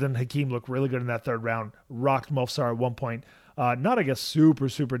case. But then Hakeem looked really good in that third round. Rocked Movsar at one point. Not, I guess, super,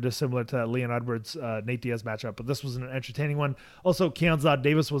 super dissimilar to that Leon Edwards, Nate Diaz matchup. But this was an entertaining one. Also, Kianzad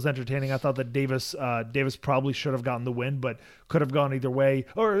Davis was entertaining. I thought that Davis probably should have gotten the win, but could have gone either way.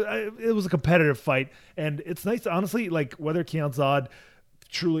 Or it was a competitive fight. And it's nice, honestly, whether Kianzad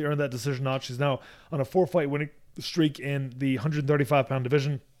truly earned that decision or not. She's now on a 4-fight winning streak in the 135-pound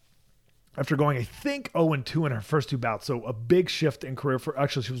division after going, I think, 0-2 in her first 2 bouts. So a big shift in career for,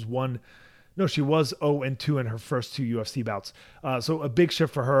 actually she was 0-2 in her first 2 UFC bouts. So a big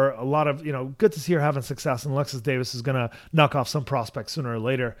shift for her. A lot of, good to see her having success. And Alexis Davis is going to knock off some prospects sooner or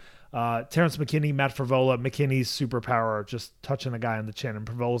later. Terrence McKinney, Matt Frevola. McKinney's superpower, just touching a guy on the chin. And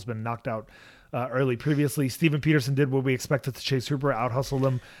Frevola's been knocked out early previously. Steven Peterson did what we expected to Chase Hooper, out-hustled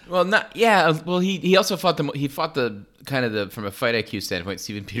him. Well, he also fought the kind of the from a fight IQ standpoint.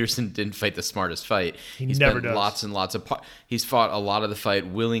 Steven Peterson didn't fight the smartest fight. He's never does. Lots and lots of he's fought a lot of the fight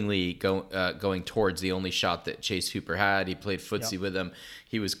willingly going towards the only shot that Chase Hooper had. He played footsie with him.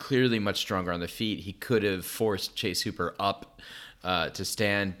 He was clearly much stronger on the feet. He could have forced Chase Hooper up to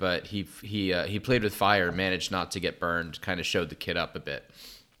stand, but he played with fire, managed not to get burned, kind of showed the kid up a bit.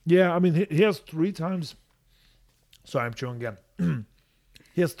 Yeah, I mean, he has 3 times. Sorry, I'm chewing again.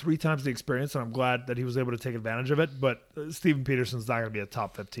 He has 3 times the experience, and I'm glad that he was able to take advantage of it. But Steven Peterson's not going to be a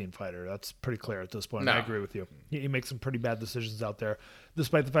top 15 fighter. That's pretty clear at this point. No. I agree with you. He makes some pretty bad decisions out there,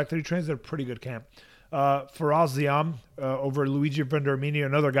 despite the fact that he trains at a pretty good camp. Faraz Ziam over Luigi Vendoramini,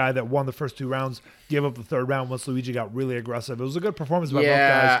 another guy that won the first 2 rounds, gave up the third round once Luigi got really aggressive. It was a good performance by both guys.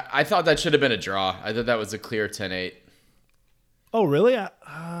 Yeah, I thought that should have been a draw. I thought that was a clear 10-8. Oh, really?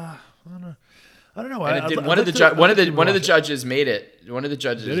 I don't know. One of the judges made it. One of the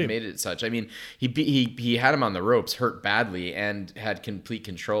judges made it such. I mean, he had him on the ropes, hurt badly, and had complete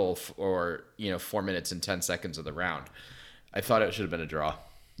control for 4 minutes and 10 seconds of the round. I thought it should have been a draw.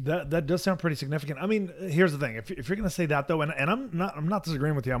 That does sound pretty significant. I mean, here's the thing: if you're going to say that though, and I'm not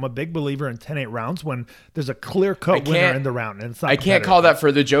disagreeing with you, I'm a big believer in 10-8 rounds when there's a clear-cut winner in the round, and it's not I can't call that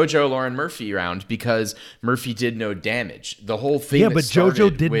for the JoJo Lauren Murphy round because Murphy did no damage. The whole thing. Yeah, but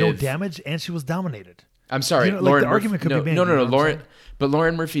JoJo did no damage, and she was dominated. I'm sorry, Lauren. The argument could be made. No, Lauren. But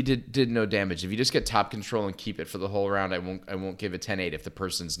Lauren Murphy did no damage. If you just get top control and keep it for the whole round, I won't give a 10-8 if the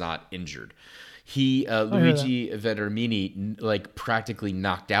person's not injured. Luigi Vettermini like practically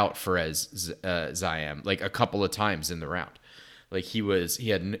knocked out Perez Zayam like a couple of times in the round. Like he was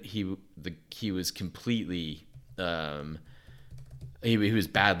completely he was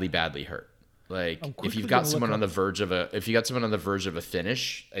badly hurt. Like if you've got someone on the verge of a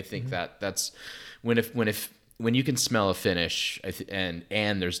finish, I think that's when you can smell a finish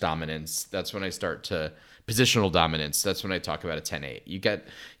and there's dominance, that's when I start to positional dominance. That's when I talk about a 10-8.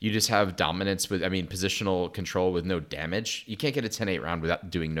 You just have dominance positional control with no damage. You can't get a 10-8 round without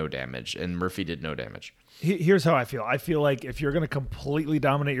doing no damage. And Murphy did no damage. Here's how I feel. I feel like if you're going to completely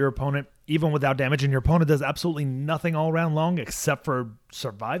dominate your opponent, even without damage, and your opponent does absolutely nothing all round long except for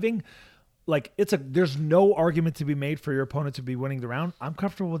surviving, like there's no argument to be made for your opponent to be winning the round. I'm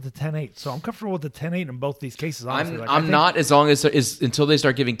comfortable with the 10-8. So I'm comfortable with the 10-8 in both these cases. Honestly. I'm not as long as until they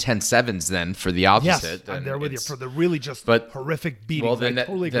start giving 10-7s then for the opposite. Yes, I'm there with you for the really just horrific beatings. Well,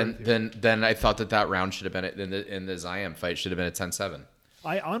 then then I thought that round should have been in the Zayam fight should have been a 10-7.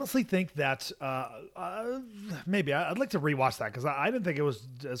 I honestly think that maybe I'd like to rewatch that because I didn't think it was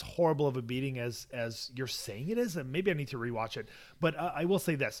as horrible of a beating as you're saying it is, and maybe I need to rewatch it. But I will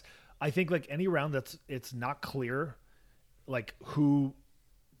say this: I think like any round it's not clear, like who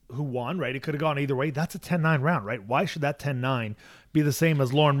won, right? It could have gone either way. That's a 10-9 round, right? Why should that 10-9 be the same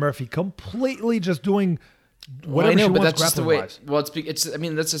as Lauren Murphy completely just doing whatever she wants? But that's just the way. Well, it's. I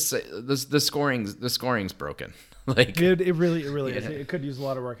mean, that's just the scoring's broken. Like it really is. It could use a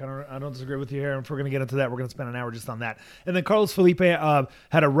lot of work. I don't disagree with you here. And if we're going to get into that, we're going to spend an hour just on that. And then Carlos Felipe had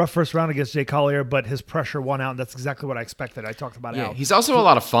a rough first round against Jay Collier, but his pressure won out, and that's exactly what I expected. I talked about how he's also a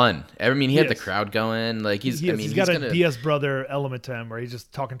lot of fun. I mean, he had the crowd going. Like he's got a Diaz brother element to him where he's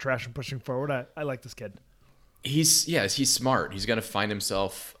just talking trash and pushing forward. I like this kid. He's smart. He's going to find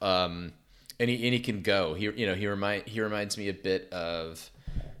himself, and he can go. He reminds me a bit of.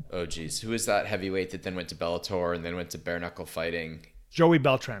 Oh, geez. Who is that heavyweight that then went to Bellator and then went to bare knuckle fighting? Joey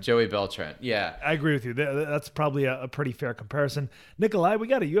Beltran. Yeah. I agree with you. That's probably a pretty fair comparison. Nikolai, we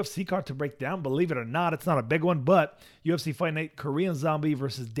got a UFC card to break down. Believe it or not, it's not a big one, but UFC Fight Night Korean Zombie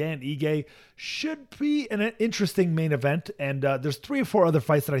versus Dan Ige should be an interesting main event. And there's 3 or 4 other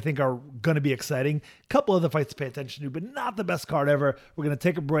fights that I think are going to be exciting. A couple other fights to pay attention to, but not the best card ever. We're going to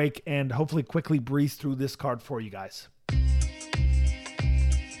take a break and hopefully quickly breeze through this card for you guys.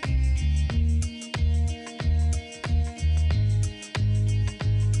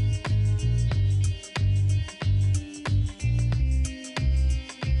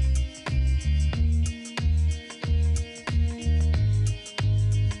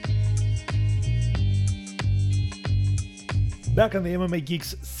 Back on the MMA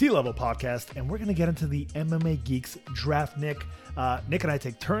Geeks C-Level podcast, and we're going to get into the MMA Geeks draft, Nick. Nick and I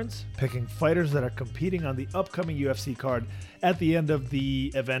take turns picking fighters that are competing on the upcoming UFC card. At the end of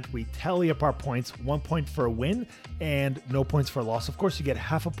the event, we tally up our points, 1 point for a win and no points for a loss. Of course, you get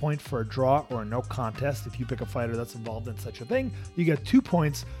half a point for a draw or a no contest. If you pick a fighter that's involved in such a thing, you get 2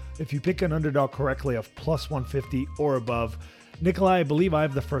 points if you pick an underdog correctly of plus 150 or above. Nikolai, I believe I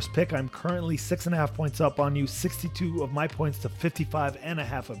have the first pick. I'm currently 6.5 points up on you, 62 of my points to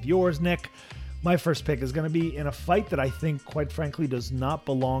 55.5 of yours, Nick. My first pick is going to be in a fight that I think, quite frankly, does not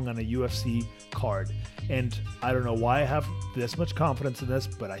belong on a UFC card. And I don't know why I have this much confidence in this,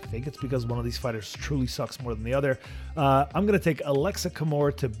 but I think it's because one of these fighters truly sucks more than the other. I'm going to take Alexa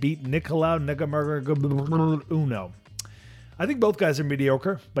Kimura to beat Nicolau Negumereanu. I think both guys are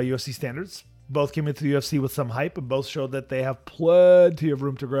mediocre by UFC standards. Both came into the UFC with some hype, and both showed that they have plenty of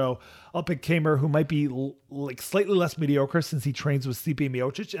room to grow. I'll pick Kimura, who might be like slightly less mediocre since he trains with Stipe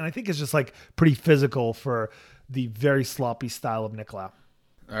Miocic, and I think is just like pretty physical for the very sloppy style of Nicolau.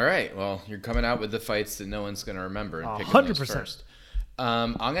 All right, well, you're coming out with the fights that no one's going to remember and pick 100%. those first.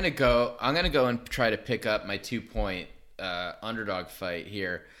 I'm gonna go and try to pick up my 2-point underdog fight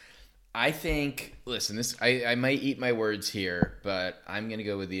here. I think. Listen, I might eat my words here, but I'm gonna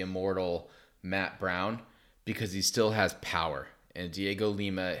go with the immortal Matt Brown because he still has power, and Diego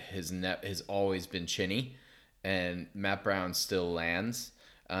Lima has always been chinny, and Matt Brown still lands,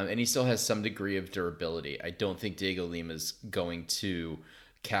 and he still has some degree of durability. I don't think Diego Lima's going to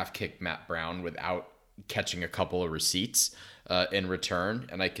calf kick Matt Brown without catching a couple of receipts in return,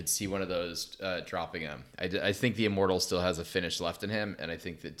 and I could see one of those dropping him. I think the immortal still has a finish left in him, and I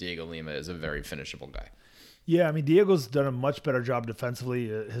think that Diego Lima is a very finishable guy. Yeah, I mean, Diego's done a much better job defensively.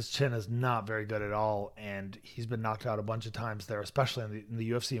 His chin is not very good at all, and he's been knocked out a bunch of times there, especially in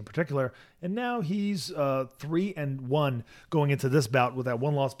the UFC in particular. And now he's 3-1 going into this bout, with that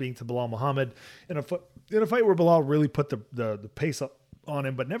one loss being to Bilal Muhammad in a fight where Bilal really put the pace up on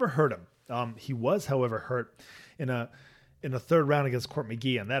him, but never hurt him. He was, however, hurt in a in the third round against Court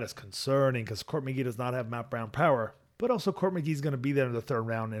McGee, and that is concerning because Court McGee does not have Matt Brown power. But also, Court McGee's going to be there in the third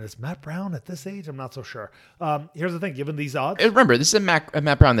round. And is Matt Brown at this age? I'm not so sure. Here's the thing. Given these odds... Remember, this is a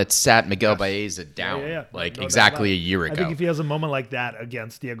Matt Brown that sat Miguel Baeza down No exactly a year ago. I think if he has a moment like that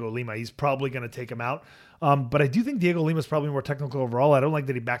against Diego Lima, he's probably going to take him out. But I do think Diego Lima is probably more technical overall. I don't like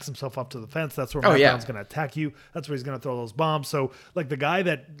that he backs himself up to the fence. That's where Matt Brown's going to attack you. That's where he's going to throw those bombs. So, like, the guy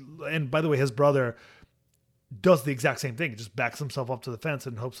that... And by the way, his brother... does the exact same thing. He just backs himself up to the fence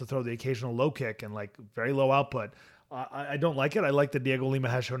and hopes to throw the occasional low kick and like very low output. I don't like it. I like that Diego Lima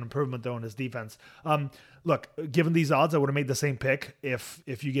has shown improvement though in his defense. Look, given these odds, I would have made the same pick if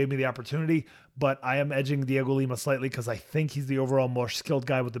you gave me the opportunity, but I am edging Diego Lima slightly because I think he's the overall more skilled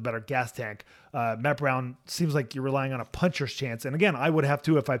guy with the better gas tank. Matt Brown seems like you're relying on a puncher's chance. And again, I would have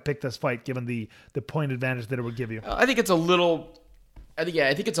to if I picked this fight given the point advantage that it would give you. I think it's a little... I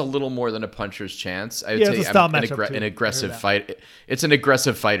think it's a little more than a puncher's chance. I would say it's an aggressive fight. It's an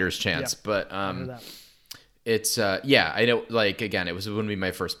aggressive fighter's chance, but it's I know. Like again, it wouldn't be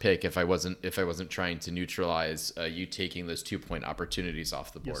my first pick if I wasn't trying to neutralize you taking those 2-point opportunities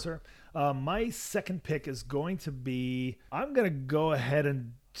off the board. Yes, sir. My second pick is going to be. I'm going to go ahead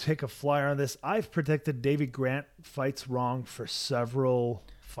and take a flyer on this. I've predicted David Grant fights wrong for several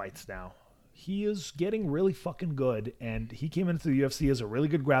fights now. He is getting really fucking good, and he came into the UFC as a really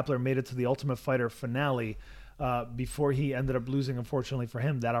good grappler, made it to the Ultimate Fighter finale before he ended up losing, unfortunately for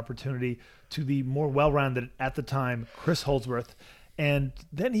him, that opportunity to the more well-rounded, at the time, Chris Holdsworth. And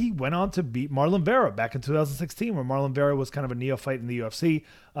then he went on to beat Marlon Vera back in 2016, where Marlon Vera was kind of a neophyte in the UFC,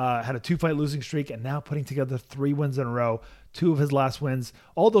 had a 2-fight losing streak, and now putting together 3 wins in a row. 2 of his last wins,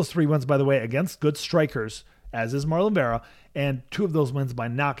 all those 3 wins, by the way, against good strikers, as is Marlon Vera, and 2 of those wins by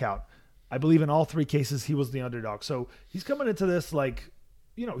knockout. I believe in all 3 cases, he was the underdog. So he's coming into this like,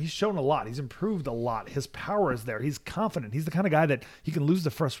 he's shown a lot. He's improved a lot. His power is there. He's confident. He's the kind of guy that he can lose the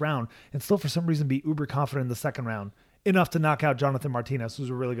first round and still for some reason be uber confident in the second round. Enough to knock out Jonathan Martinez, who's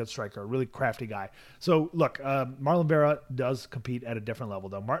a really good striker, a really crafty guy. So, look, Marlon Vera does compete at a different level,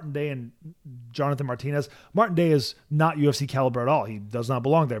 though. Martin Day and Jonathan Martinez. Martin Day is not UFC caliber at all. He does not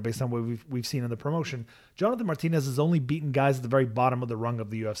belong there based on what we've seen in the promotion. Jonathan Martinez has only beaten guys at the very bottom of the rung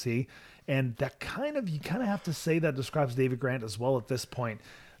of the UFC, and that you kind of have to say that describes David Grant as well at this point.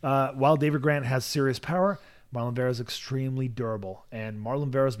 While David Grant has serious power, Marlon Vera is extremely durable, and Marlon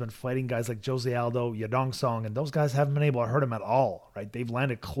Vera's been fighting guys like Jose Aldo, Yadong Song, and those guys haven't been able to hurt him at all, right? They've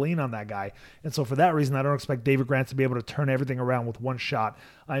landed clean on that guy, and so for that reason, I don't expect David Grant to be able to turn everything around with one shot.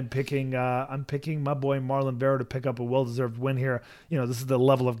 I'm picking my boy Marlon Vera to pick up a well-deserved win here. This is the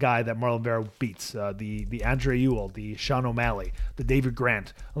level of guy that Marlon Vera beats, the Andre Ewell, the Sean O'Malley, the David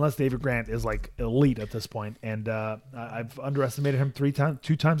Grant, unless David Grant is like elite at this point, and I've underestimated him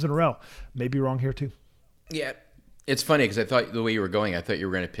 2 times in a row. Maybe wrong here too. Yeah, it's funny because I thought the way you were going, I thought you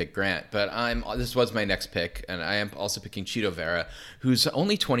were going to pick Grant, but this was my next pick, and I am also picking Chito Vera, who's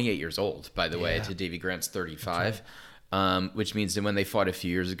only 28 years old, by the way, to Davy Grant's 35, which means that when they fought a few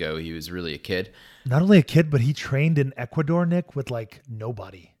years ago, he was really a kid. Not only a kid, but he trained in Ecuador, Nick, with like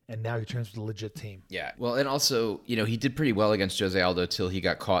nobody. And now he trains with a legit team. Yeah. Well, and also, he did pretty well against Jose Aldo till he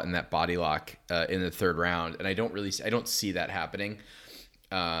got caught in that body lock in the third round, and I don't see that happening.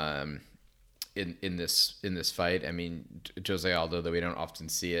 In this fight, I mean, Jose Aldo, though we don't often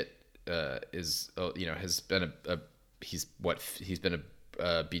see it, has been he's been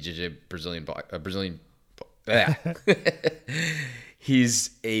a BJJ Brazilian he's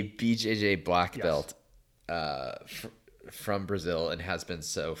a BJJ black belt from Brazil and has been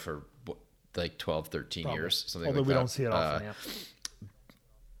so for like 12, 13 years, something Although like we that. don't see it often.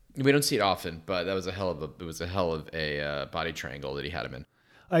 We don't see it often, but that was a hell of a body triangle that he had him in.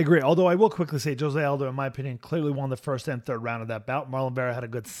 I agree. Although I will quickly say Jose Aldo, in my opinion, clearly won the first and third round of that bout. Marlon Vera had a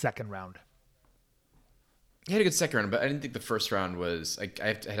good second round. He had a good second round, but I didn't think the first round was.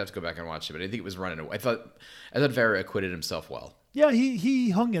 I'd have to go back and watch it, but I think it was running away. I thought Vera acquitted himself well. Yeah, he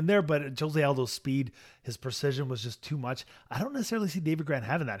hung in there, but Jose Aldo's speed, his precision was just too much. I don't necessarily see David Grant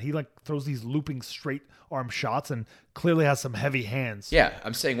having that. He throws these looping straight arm shots and clearly has some heavy hands. Yeah,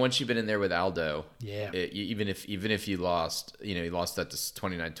 I'm saying once you've been in there with Aldo, even if you lost, he lost that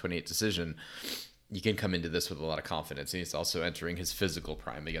 29-28 decision, you can come into this with a lot of confidence. And he's also entering his physical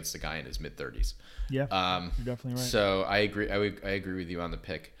prime against a guy in his mid-30s. Yeah, you're definitely right. So I agree. I agree with you on the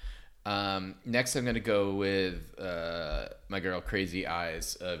pick. Next, I'm going to go with my girl Crazy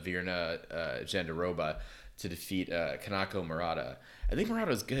Eyes, Virna Jandiroba, to defeat Kanako Murata. I think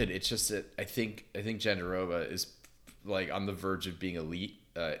Murata's good. It's just that I think Jandiroba is like on the verge of being elite,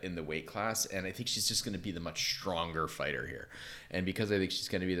 in the weight class, and I think she's just going to be the much stronger fighter here. And because I think she's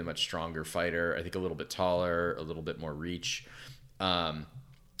going to be the much stronger fighter, I think a little bit taller, a little bit more reach. I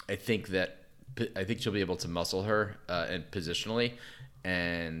think she'll be able to muscle her and positionally,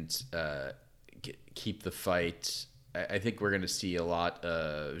 and keep the fight. I think we're going to see a lot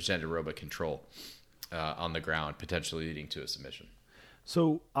of Jandiroba control on the ground, potentially leading to a submission.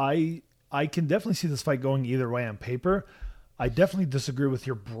 So I can definitely see this fight going either way on paper. I definitely disagree with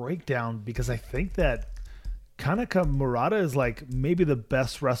your breakdown because I think that Kanaka Murata is like maybe the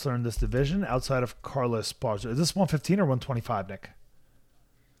best wrestler in this division outside of Carla Esparza. Is this 115 or 125, Nick?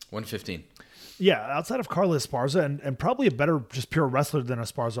 115. Yeah, outside of Carla Esparza and probably a better just pure wrestler than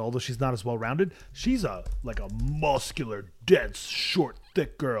Esparza, although she's not as well-rounded. She's a muscular, dense, short,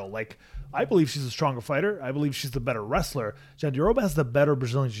 thick girl. Like, I believe she's a stronger fighter. I believe she's the better wrestler. Jandiroba has the better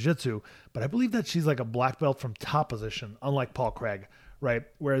Brazilian Jiu-Jitsu, but I believe that she's like a black belt from top position, unlike Paul Craig, right?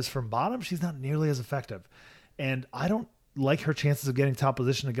 Whereas from bottom, she's not nearly as effective. And I don't like her chances of getting top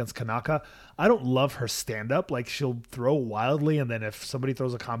position against Kanaka. I don't love her stand-up. Like, she'll throw wildly, and then if somebody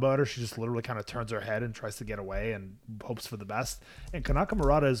throws a combo at her, she just literally kind of turns her head and tries to get away and hopes for the best. And Kanaka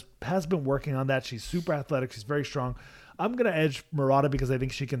Murata has been working on that. She's super athletic. She's very strong. I'm going to edge Murata because I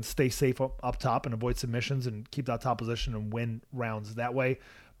think she can stay safe up top and avoid submissions and keep that top position and win rounds that way.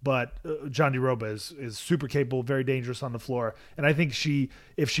 But Jandiroba is super capable, very dangerous on the floor. And I think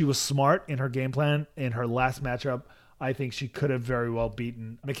if she was smart in her game plan in her last matchup, I think she could have very well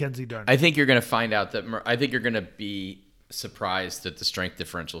beaten Mackenzie Dern. I think you're going to find out that I think you're going to be surprised that the strength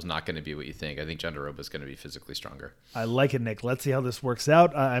differential is not going to be what you think. I think Jandiroba is going to be physically stronger. I like it, Nick. Let's see how this works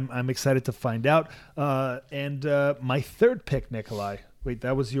out. I'm excited to find out. And my third pick, Nikolai. Wait,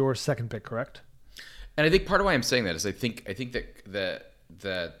 that was your second pick, correct? And I think part of why I'm saying that is I think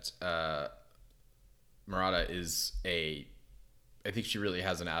that Murata is I think she really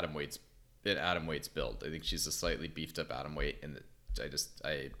has an atom weights build. I think she's a slightly beefed up atom weight, and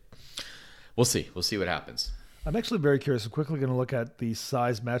we'll see what happens. I'm actually very curious. I'm quickly going to look at the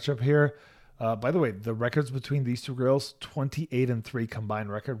size matchup here. By the way, the records between these two girls, 28-3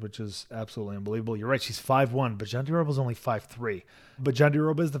 combined record, which is absolutely unbelievable. You're right, she's 5'1", but Jandiroba's only 5'3". But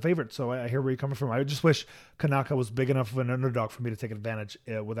Jandiroba is the favorite, so I hear where you're coming from. I just wish Kanaka was big enough of an underdog for me to take advantage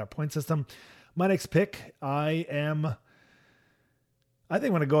with our point system. My next pick, I think I'm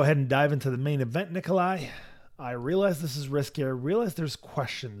going to go ahead and dive into the main event, Nikolai. I realize this is risky. I realize there's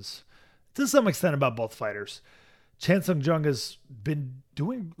questions to some extent about both fighters. Chan Sung Jung has been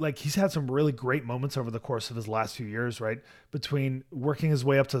doing, he's had some really great moments over the course of his last few years, right? Between working his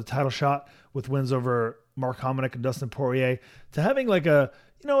way up to the title shot with wins over Mark Hominick and Dustin Poirier to having a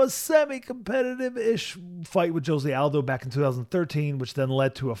semi-competitive-ish fight with Jose Aldo back in 2013, which then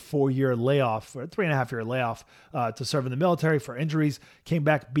led to a 4-year layoff, or a 3.5-year layoff to serve in the military for injuries, came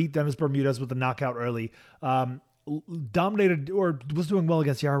back, beat Dennis Bermudez with a knockout early, dominated or was doing well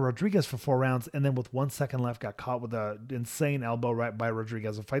against Yair Rodriguez for 4 rounds, and then with 1 second left got caught with an insane elbow right by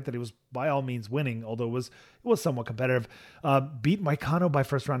Rodriguez, a fight that he was by all means winning, although it was somewhat competitive. Beat Moicano by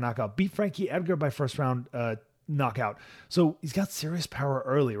first round knockout, beat Frankie Edgar by first round knockout. So he's got serious power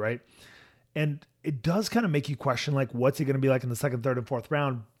early, right? And it does kind of make you question, what's he going to be like in the second, third, and fourth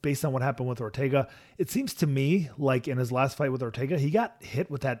round based on what happened with Ortega. It seems to me like in his last fight with Ortega, he got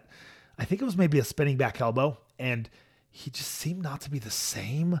hit with that, I think it was maybe a spinning back elbow, and he just seemed not to be the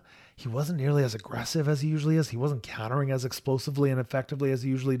same. He wasn't nearly as aggressive as he usually is. He wasn't countering as explosively and effectively as he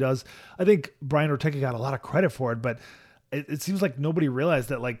usually does. I think Brian Ortega got a lot of credit for it, but it seems like nobody realized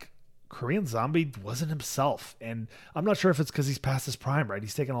that, Korean Zombie wasn't himself. And I'm not sure if it's because he's past his prime, right?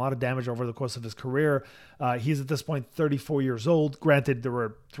 He's taken a lot of damage over the course of his career. He's at this point 34 years old. Granted, there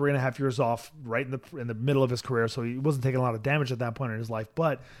were 3.5 years off right in the middle of his career, so he wasn't taking a lot of damage at that point in his life.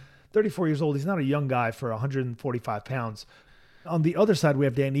 But 34 years old, he's not a young guy for 145 pounds. On the other side, we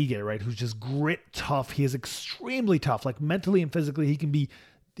have Dan Ige, right, who's just grit tough. He is extremely tough, mentally and physically. He can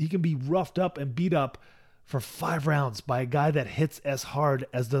be roughed up and beat up for 5 rounds by a guy that hits as hard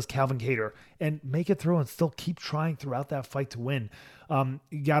as does Calvin Kattar and make it through and still keep trying throughout that fight to win.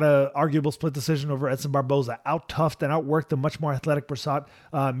 You got a arguable split decision over Edson Barboza, out-toughed and outworked the much more athletic Mirsad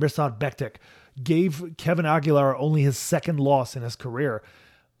Bektic. Gave Kevin Aguilar only his second loss in his career.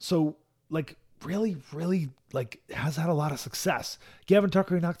 So, really, has had a lot of success. Gavin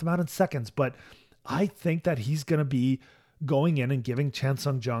Tucker, he knocked him out in seconds, but I think that he's going to be going in and giving Chan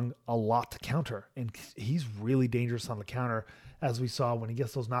Sung Jung a lot to counter. And he's really dangerous on the counter, as we saw when he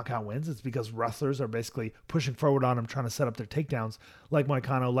gets those knockout wins. It's because wrestlers are basically pushing forward on him, trying to set up their takedowns, like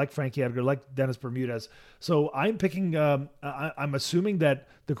Moicano, like Frankie Edgar, like Dennis Bermudez. So I'm picking, I'm assuming that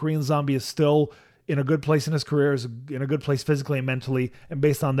the Korean Zombie is still in a good place in his career, is in a good place physically and mentally. And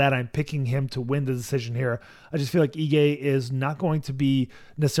based on that, I'm picking him to win the decision here. I just feel like Ige is not going to be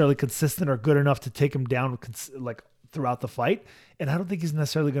necessarily consistent or good enough to take him down like throughout the fight. And I don't think he's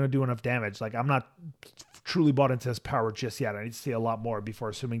necessarily going to do enough damage. Like, I'm not truly bought into his power just yet. I need to see a lot more before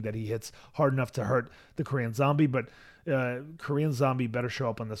assuming that he hits hard enough to hurt the Korean Zombie. But Korean Zombie better show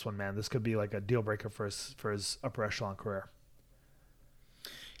up on this one, man. This could be like a deal breaker for his upper echelon career.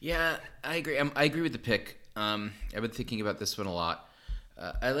 Yeah, I agree. I agree with the pick. I've been thinking about this one a lot.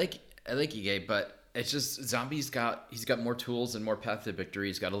 I like Ige, but it's just Zombie's got more tools and more path to victory.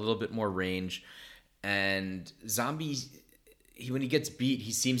 He's got a little bit more range, and Zombie, when he gets beat,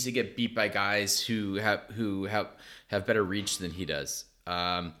 he seems to get beat by guys who have better reach than he does.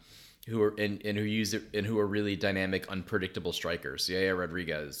 Who are really dynamic, unpredictable strikers. Yaya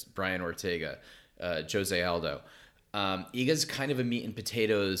Rodriguez, Brian Ortega, Jose Aldo. Iga's kind of a meat and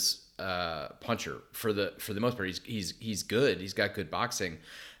potatoes puncher for the most part. He's good. He's got good boxing,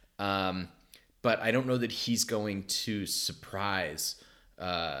 but I don't know that he's going to surprise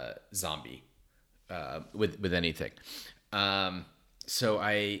Zombie with anything. So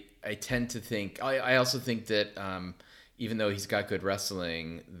I tend to think. I also think that even though he's got good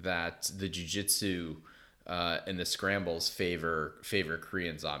wrestling, that the jiu-jitsu and the scrambles favor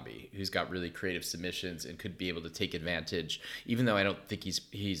Korean Zombie, who's got really creative submissions and could be able to take advantage. Even though I don't think it's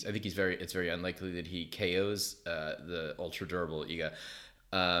very unlikely that he KOs the ultra durable Ige.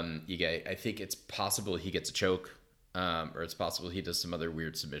 I think it's possible he gets a choke, or it's possible he does some other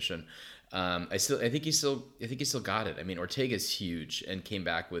weird submission. I think he still got it. I mean, Ortega's huge and came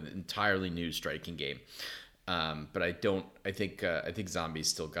back with an entirely new striking game. But I think Zombie's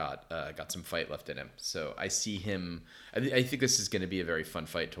still got some fight left in him. So I see him. I think this is going to be a very fun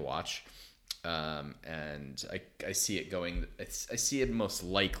fight to watch. And I see it going. I see it most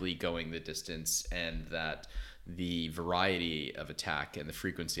likely going the distance, and that the variety of attack and the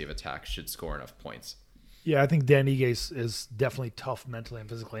frequency of attack should score enough points. Yeah, I think Dan Ige is definitely tough mentally and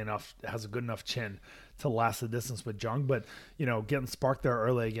physically enough, has a good enough chin to last the distance with Jung. But, getting sparked there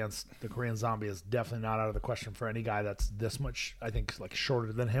early against the Korean Zombie is definitely not out of the question for any guy that's this much, I think, like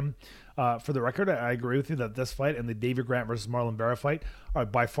shorter than him. For the record, I agree with you that this fight and the David Grant versus Marlon Vera fight are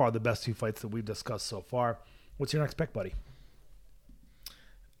by far the best two fights that we've discussed so far. What's your next pick, buddy?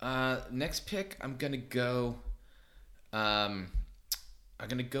 Next pick, I'm gonna go with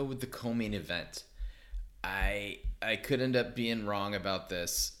the co-main event. I could end up being wrong about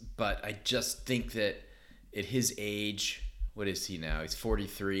this, but I just think that at his age, what is he now? He's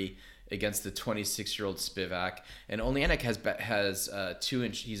 43, against the 26-year-old Spivak, and Oleinik has 2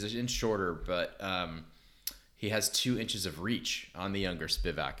 inch. He's an inch shorter, but he has 2 inches of reach on the younger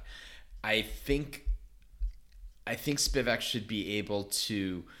Spivak. I think Spivak should be able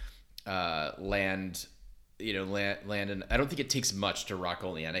to land. And I don't think it takes much to rock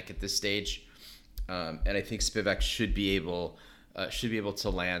Oleinik at this stage. And I think Spivak should be able to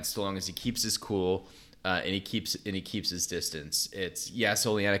land so long as he keeps his cool and he keeps his distance.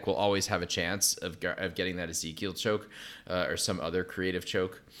 Oleinik will always have a chance of getting that Ezekiel choke or some other creative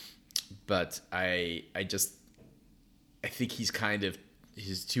choke, but I think he's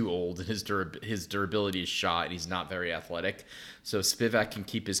too old and his durability is shot and he's not very athletic. So if Spivak can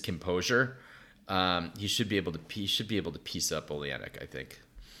keep his composure, he should be able to piece up Oleinik, I think.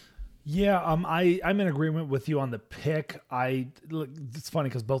 Yeah, I'm in agreement with you on the pick. It's funny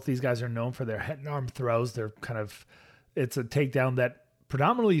because both these guys are known for their head and arm throws. It's a takedown that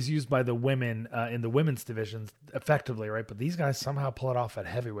predominantly is used by the women in the women's divisions effectively, right? But these guys somehow pull it off at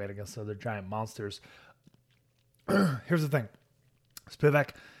heavyweight against other giant monsters. Here's the thing.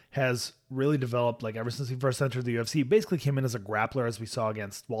 Spivak has really developed, like, ever since he first entered the UFC. He basically came in as a grappler, as we saw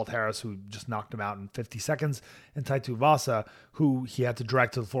against Walt Harris, who just knocked him out in 50 seconds, and Tai Tuivasa, who he had to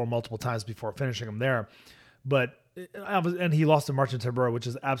drag to the floor multiple times before finishing him there. And he lost to Martin Tybura, which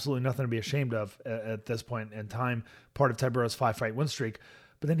is absolutely nothing to be ashamed of at this point in time, part of Tybura's 5-fight win streak.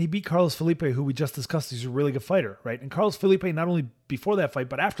 But then he beat Carlos Felipe, who we just discussed. He's a really good fighter, right? And Carlos Felipe, not only before that fight,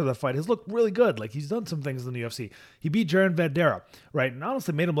 but after the fight, has looked really good. Like, he's done some things in the UFC. He beat Jaron Vanderaa, right? And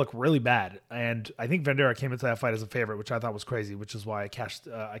honestly made him look really bad. And I think Vanderaa came into that fight as a favorite, which I thought was crazy, which is why I cashed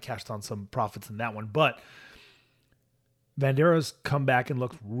on some profits in that one. But Vandera's come back and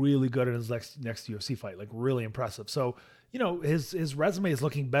looked really good in his next UFC fight, like really impressive. So, his resume is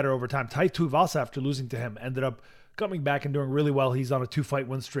looking better over time. Tai Tuivasa, after losing to him, ended up coming back and doing really well. He's on a 2-fight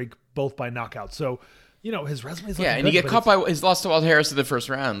win streak, both by knockout. So his resume is and you get caught by he's lost to Walt Harris in the first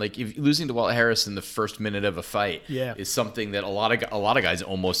round. Like if losing to Walt Harris in the first minute of a fight is something that a lot of guys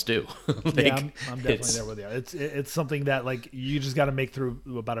almost do. I'm definitely there with you. It's something that like you just got to make through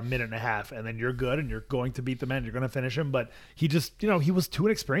about a minute and a half, and then you're good, and you're going to beat the man. You're going to finish him. But he just he was too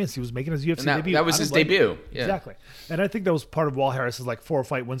inexperienced. He was making his UFC debut. That was his debut. Yeah. Exactly. And I think that was part of Walt Harris's like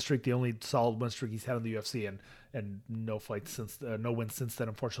 4-fight win streak, the only solid win streak he's had in the UFC, and no wins since then,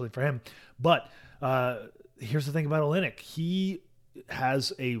 unfortunately for him. But here's the thing about Oleinik. He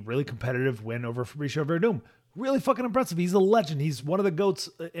has a really competitive win over Fabricio Verdum. Really fucking impressive. He's a legend. He's one of the GOATs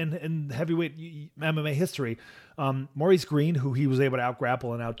in heavyweight MMA history. Maurice Green, who he was able to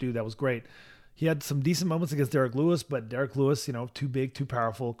out-grapple and outdo, that was great. He had some decent moments against Derek Lewis, but Derek Lewis, too big, too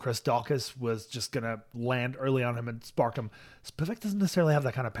powerful. Chris Daukaus was just going to land early on him and spark him. Spivak doesn't necessarily have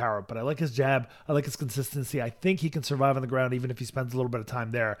that kind of power, but I like his jab. I like his consistency. I think he can survive on the ground even if he spends a little bit of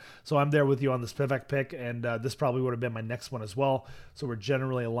time there. So I'm there with you on the Spivak pick, and this probably would have been my next one as well. So we're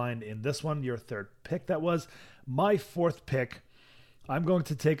generally aligned in this one. Your third pick, that was. My fourth pick, I'm going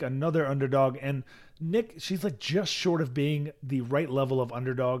to take another underdog. And Nick, she's like just short of being the right level of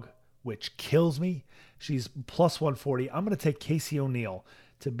underdog, which kills me. She's plus 140. I'm going to take Casey O'Neill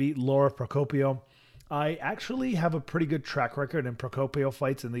to beat Laura Procopio. I actually have a pretty good track record in Procopio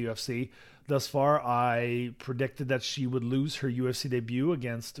fights in the UFC. Thus far, I predicted that she would lose her UFC debut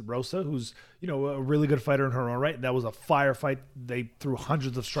against Rosa, who's, a really good fighter in her own right. That was a fire fight. They threw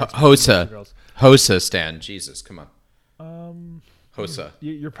hundreds of strikes. Hosa, Stan. Jesus, come on. Hosa.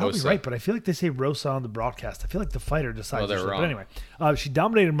 You're probably right, but I feel like they say Rosa on the broadcast. I feel like the fighter decides. They're wrong. But anyway, she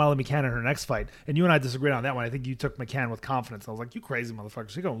dominated Molly McCann in her next fight, and you and I disagreed on that one. I think you took McCann with confidence. I was like, you crazy motherfucker.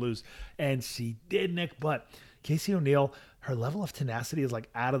 She's going to lose. And she did, Nick. But Casey O'Neill, her level of tenacity is like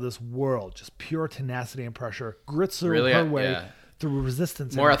out of this world. Just pure tenacity and pressure. Grits her way through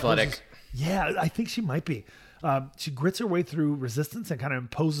resistance. More athletic. Yeah, I think she might be. She grits her way through resistance and kind of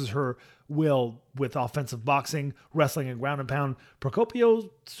imposes her will with offensive boxing, wrestling, and ground and pound. Procopio,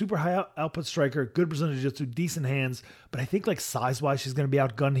 super high output striker, good Brazilian Jiu-Jitsu, decent hands, but I think like size-wise, she's going to be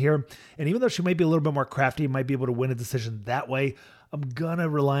outgunned here. And even though she may be a little bit more crafty, might be able to win a decision that way, I'm going to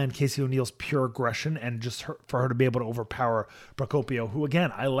rely on Casey O'Neill's pure aggression and just for her to be able to overpower Procopio, who,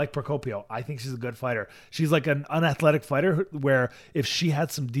 again, I like Procopio. I think she's a good fighter. She's like an unathletic fighter where if she had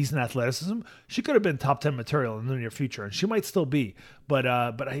some decent athleticism, she could have been top 10 material in the near future, and she might still be. But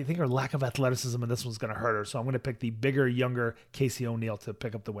I think her lack of athleticism in this one's going to hurt her. So I'm going to pick the bigger, younger Casey O'Neill to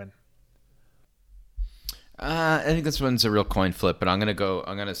pick up the win. I think this one's a real coin flip, but I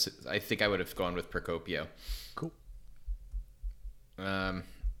think I would have gone with Procopio. Cool.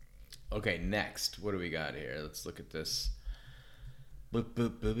 Okay, next. What do we got here? Let's look at this. Boop,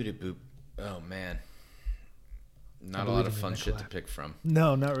 boop, boopity boop. Oh, man. Not a lot of fun shit to pick from.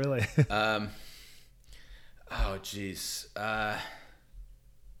 No, not really. Oh, jeez.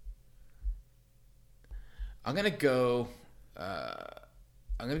 I'm gonna go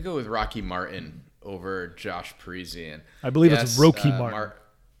with Rocky Martin over Josh Parisian. I believe it's Rocky Martin.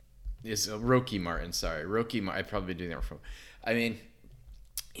 It's Rocky Martin. Sorry, Rocky Martin. I'd probably be doing that wrong. I mean,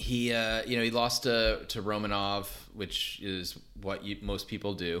 he lost to Romanov, which is what most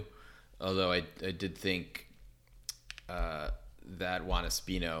people do. Although I did think that Juan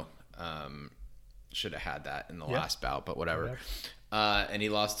Espino should have had that in the last bout, but whatever. And he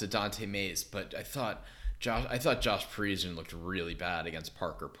lost to Dante Mays, but I thought Josh Parisian looked really bad against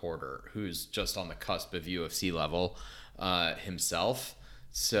Parker Porter, who's just on the cusp of UFC level himself.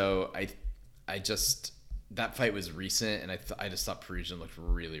 So I just that fight was recent, and I just thought Parisian looked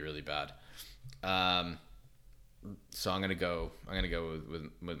really, really bad. So I'm gonna go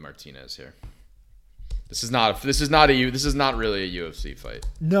with Martinez here. This is not really a UFC fight.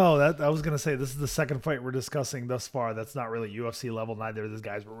 No, I was gonna say this is the second fight we're discussing thus far. That's not really UFC level. Neither of these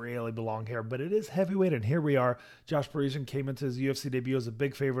guys really belong here, but it is heavyweight, and here we are. Josh Parisian came into his UFC debut as a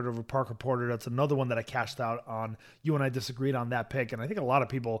big favorite over Parker Porter. That's another one that I cashed out on. You and I disagreed on that pick, and I think a lot of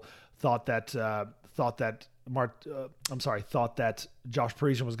people thought that Josh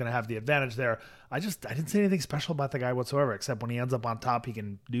Parisian was going to have the advantage there. I didn't see anything special about the guy whatsoever, except when he ends up on top, he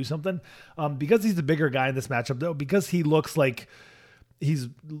can do something. Because he's the bigger guy in this matchup, though, because he looks like he's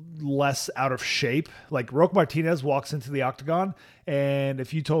less out of shape. Like Roque Martinez walks into the octagon, and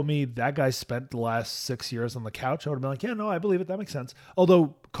if you told me that guy spent the last 6 years on the couch, I would have been like, yeah, no, I believe it. That makes sense.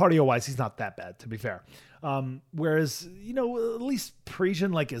 Although cardio-wise, he's not that bad, to be fair. Whereas, at least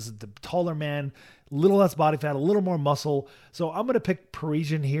Parisian, is the taller man, little less body fat, a little more muscle. So I'm going to pick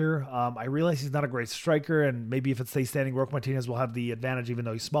Parisian here. I realize he's not a great striker, and maybe if it stays standing, Roque Martinez will have the advantage even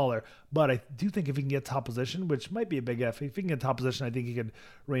though he's smaller. But I do think if he can get top position, which might be a big F, if he can get top position, I think he could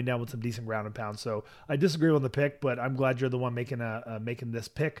rain down with some decent ground and pound. So I disagree with the pick, but I'm glad you're the one making this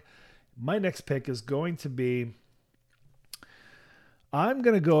pick. My next pick is going to be, I'm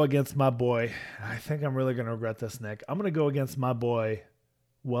going to go against my boy. I think I'm really going to regret this, Nick. I'm going to go against my boy,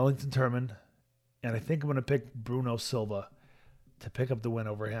 Wellington Turman. And I think I'm going to pick Bruno Silva to pick up the win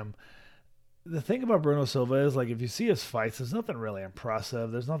over him. The thing about Bruno Silva is, like, if you see his fights, there's nothing really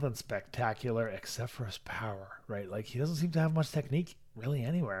impressive. There's nothing spectacular except for his power, right? Like, he doesn't seem to have much technique really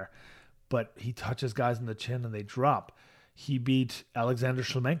anywhere. But he touches guys in the chin and they drop. He beat Alexander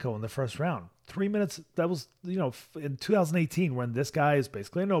Shlemenko in the first round. 3 minutes, that was, in 2018 when this guy is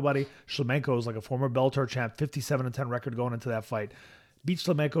basically a nobody. Shlemenko is like a former Bellator champ, 57-10 record going into that fight. Beat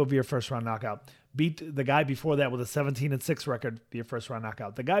Shlemenko via first-round knockout. Beat the guy before that with a 17-6 record via first-round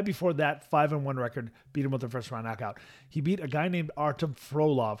knockout. The guy before that, 5-1 record, beat him with a first-round knockout. He beat a guy named Artem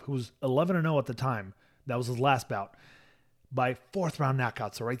Frolov, who was 11-0 at the time. That was his last bout. By fourth-round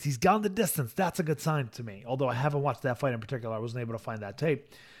knockouts, all right? He's gone the distance. That's a good sign to me. Although I haven't watched that fight in particular. I wasn't able to find that tape.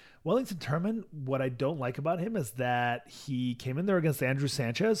 Wellington Turman, what I don't like about him is that he came in there against Andrew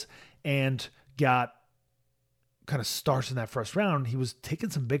Sanchez and got kind of starched in that first round. He was taking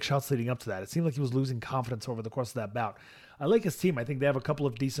some big shots leading up to that. It seemed like he was losing confidence over the course of that bout. I like his team. I think they have a couple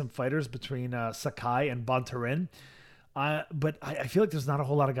of decent fighters between Sakai and Bontarin. But I feel like there's not a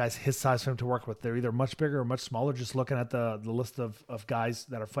whole lot of guys his size for him to work with. They're either much bigger or much smaller, just looking at the list of guys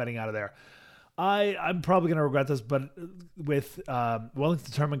that are fighting out of there. I'm probably going to regret this, but with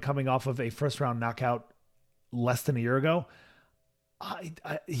Wellington Turman coming off of a first-round knockout less than a year ago,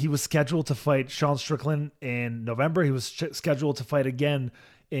 he was scheduled to fight Sean Strickland in November. He was scheduled to fight again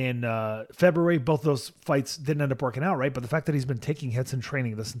in February. Both those fights didn't end up working out, right? But the fact that he's been taking hits and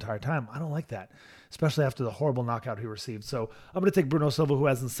training this entire time, I don't like that, especially after the horrible knockout he received. So I'm going to take Bruno Silva, who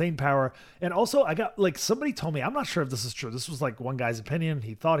has insane power. And also, I got, somebody told me, I'm not sure if this is true. This was one guy's opinion.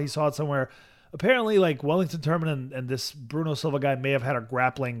 He thought he saw it somewhere. Apparently, Wellington Turman and this Bruno Silva guy may have had a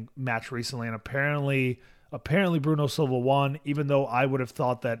grappling match recently, and apparently Bruno Silva won, even though I would have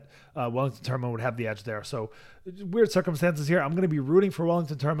thought that Wellington Turman would have the edge there. So weird circumstances here. I'm going to be rooting for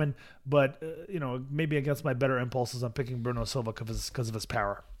Wellington Turman, but maybe against my better impulses, I'm picking Bruno Silva because of his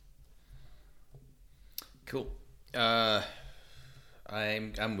power. Cool. I'm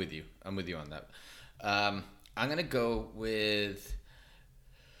with you. I'm with you on that. I'm going to go with.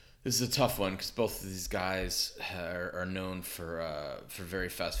 This is a tough one because both of these guys are known for very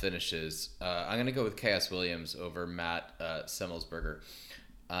fast finishes. I'm going to go with Chaos Williams over Matt Semmelsberger.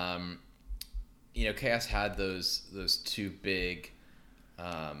 Chaos had those two big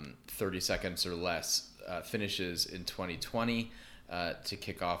 30 seconds or less finishes in 2020 to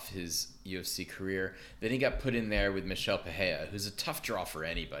kick off his UFC career. Then he got put in there with Michel Pereira, who's a tough draw for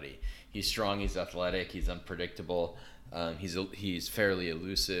anybody. He's strong, he's athletic, he's unpredictable. He's fairly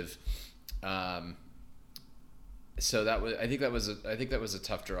elusive, so I think that was a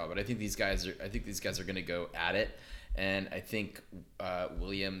tough draw. But I think these guys are going to go at it, and I think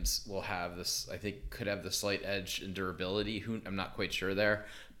Williams will have this. I think could have the slight edge in durability. I'm not quite sure there,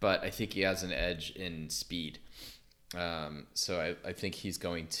 but I think he has an edge in speed. So I think he's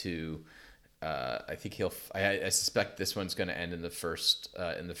going to. I think he'll. I suspect this one's going to end in the first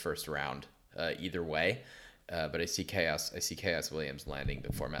round. Either way. But I see Chaos Williams landing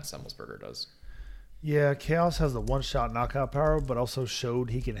before Matt Semmelsberger does. Yeah, Chaos has the one-shot knockout power, but also showed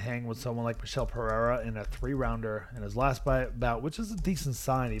he can hang with someone like Michel Pereira in a 3-rounder in his last bout, which is a decent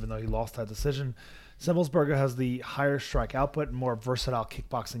sign, even though he lost that decision. Semmelsberger has the higher strike output and more versatile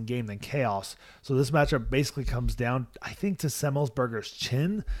kickboxing game than Chaos. So this matchup basically comes down, I think, to Semmelsberger's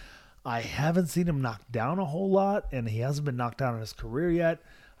chin. I haven't seen him knocked down a whole lot, and he hasn't been knocked down in his career yet.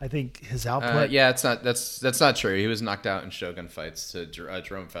 I think his output. That's not true. He was knocked out in Shogun fights.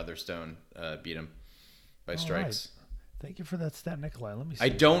 Jerome Featherstone beat him by strikes. Right. Thank you for that stat, Nikolai. Let me see.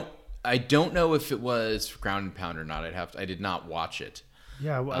 I don't know if it was ground and pound or not. I did not watch it.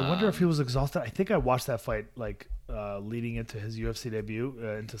 Yeah, I wonder if he was exhausted. I think I watched that fight leading into his UFC debut,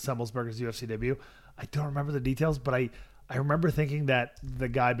 into Semmelsberger's UFC debut. I don't remember the details, but I remember thinking that the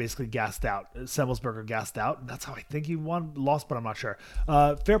guy basically gassed out. Semmelsberger gassed out. And that's how I think he lost, but I'm not sure.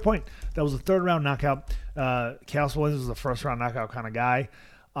 Fair point. That was a third-round knockout. Chaos Williams was a first-round knockout kind of guy.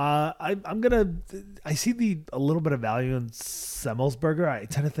 I see a little bit of value in Semmelsberger. I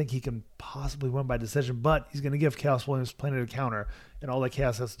tend to think he can possibly win by decision, but he's going to give Chaos Williams plenty to counter, and all that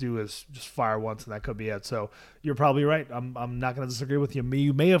Chaos has to do is just fire once, and that could be it. So you're probably right. I'm not going to disagree with you.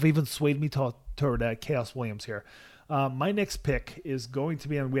 You may have even swayed me toward Chaos Williams here. My next pick is going to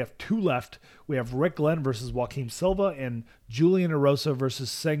be, and we have two left. We have Rick Glenn versus Joaquim Silva and Julian Erosa versus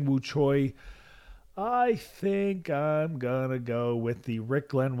Seungwoo Choi. I think I'm going to go with the Rick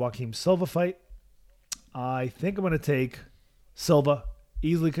Glenn Joaquim Silva fight. I think I'm going to take Silva.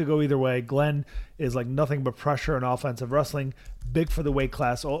 Easily could go either way. Glenn is like nothing but pressure and offensive wrestling. Big for the weight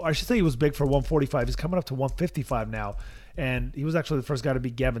class. Or I should say he was big for 145. He's coming up to 155 now. And he was actually the first guy to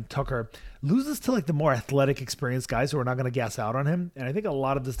beat Gavin Tucker. Loses to like the more athletic, experienced guys who are not going to gas out on him. And I think a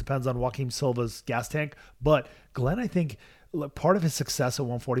lot of this depends on Joaquim Silva's gas tank. But Glenn, I think part of his success at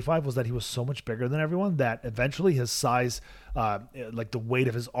 145 was that he was so much bigger than everyone that eventually his size, like the weight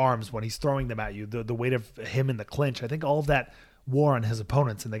of his arms when he's throwing them at you, the weight of him in the clinch, I think all of that wore on his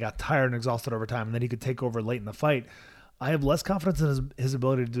opponents and they got tired and exhausted over time, and then he could take over late in the fight. I have less confidence in his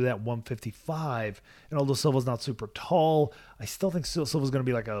ability to do that 155. And although Silva's not super tall, I still think Silva's going to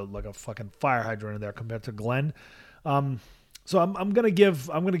be like a fucking fire hydrant in there compared to Glenn. So I'm gonna give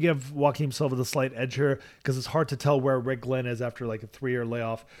Joaquim Silva the slight edge here because it's hard to tell where Rick Glenn is after like a 3-year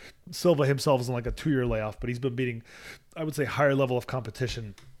layoff. Silva himself is in like a 2-year layoff, but he's been beating, I would say, higher level of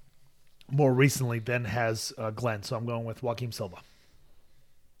competition more recently than has Glenn. So I'm going with Joaquim Silva.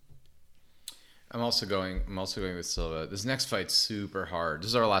 I'm also going with Silva. This next fight's super hard. This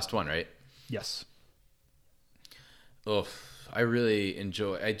is our last one, right? Yes. Oh, I really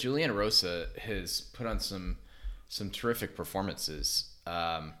enjoy. Julian Rosa has put on some terrific performances.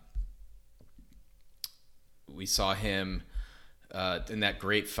 We saw him in that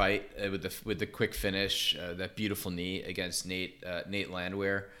great fight with the quick finish, that beautiful knee against Nate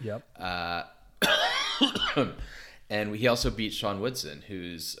Landwehr. Yep. And he also beat Sean Woodson,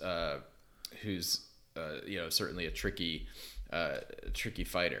 who's certainly a tricky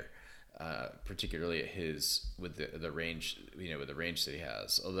fighter, particularly at with the range that he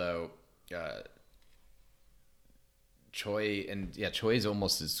has. Although Choi is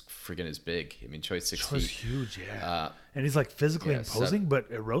almost as freaking as big. I mean, Choi's 6 feet. Choi's huge, yeah. And he's like physically imposing, but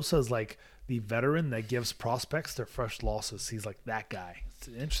Erosa is like the veteran that gives prospects their fresh losses. He's like that guy. It's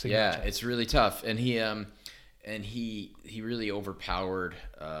an interesting matchup. It's really tough. And he really overpowered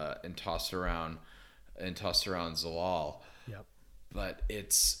and tossed around Zalal. Yep. But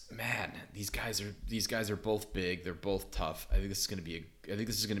these guys are both big. They're both tough. I think this is going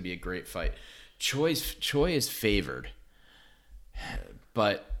to be a great fight. Choi is favored,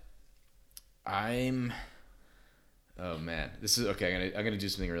 but oh man, this is okay. I'm gonna do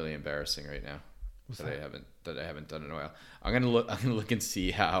something really embarrassing right now that I haven't done in a while. I'm gonna look and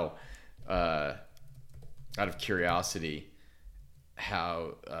see how, out of curiosity,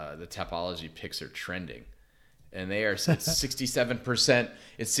 how the Tapology picks are trending. And they are 67%.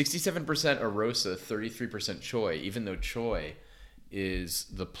 It's 67% Erosa, 33% Choi, even though Choi is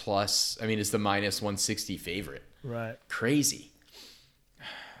the minus 160 favorite. Right. Crazy.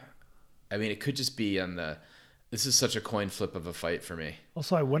 I mean, it could just be this is such a coin flip of a fight for me.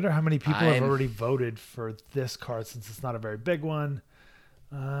 Also, I wonder how many people have already voted for this card since it's not a very big one.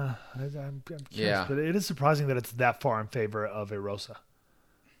 I'm curious, but it is surprising that it's that far in favor of Erosa.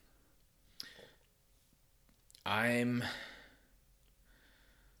 I'm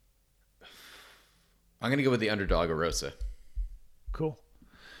gonna go with the underdog Erosa. Cool.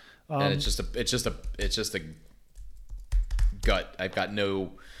 And it's just a gut. I have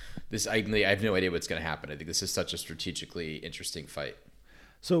no idea what's going to happen. I think this is such a strategically interesting fight.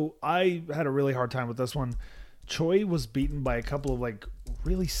 So I had a really hard time with this one. Choi was beaten by a couple of like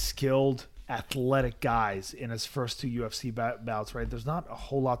really skilled, athletic guys in his first 2 UFC bouts. Right? There's not a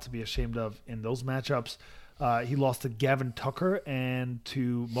whole lot to be ashamed of in those matchups. He lost to Gavin Tucker and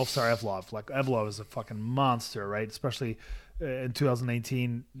to Movsar Evlov. Like Evlov is a fucking monster, right? Especially in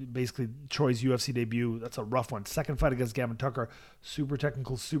 2018, basically Choi's UFC debut. That's a rough one. Second fight against Gavin Tucker, super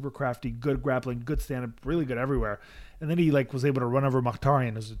technical, super crafty, good grappling, good stand-up, really good everywhere. And then he was able to run over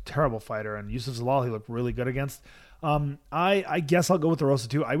Mkhitaryan, who's a terrible fighter, and Yusuf Zalal he looked really good against. I guess I'll go with Erosa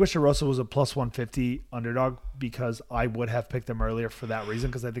too. I wish Erosa was a plus 150 underdog because I would have picked him earlier for that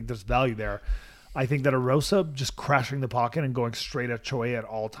reason because I think there's value there. I think that Erosa just crashing the pocket and going straight at Choi at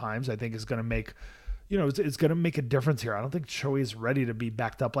all times, I think is going to make it's going to make a difference here. I don't think Choi is ready to be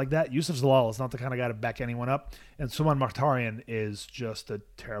backed up like that. Yusuf Zalal is not the kind of guy to back anyone up. And Suman Mokhtarian is just a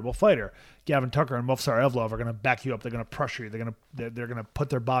terrible fighter. Gavin Tucker and Movsar Evlov are going to back you up. They're going to pressure you. They're going to put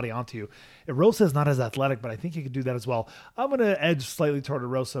their body onto you. Erosa is not as athletic, but I think he could do that as well. I'm going to edge slightly toward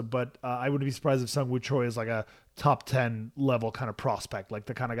Erosa, but I wouldn't be surprised if Sungwoo Choi is like a top 10 level kind of prospect, like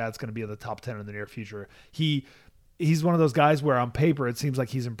the kind of guy that's going to be in the top 10 in the near future. He's one of those guys where on paper it seems like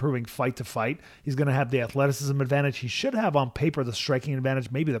he's improving fight to fight. He's going to have the athleticism advantage. He should have on paper the striking advantage,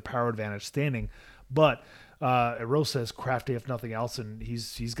 maybe the power advantage standing. But Erosa is crafty if nothing else, and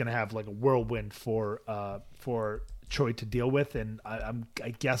he's going to have like a whirlwind for Choi to deal with. And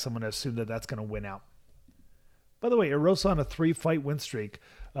I guess I'm going to assume that that's going to win out. By the way, Erosa on a 3-fight win streak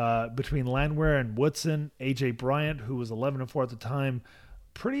between Landwehr and Woodson, AJ Bryant, who was 11-4 at the time.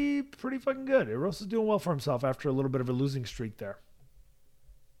 Pretty fucking good. Erosa's doing well for himself after a little bit of a losing streak there.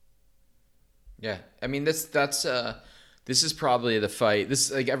 Yeah, I mean this is probably the fight.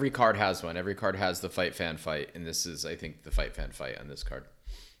 This like every card has one. Every card has the fight fan fight, and this is I think the fight fan fight on this card.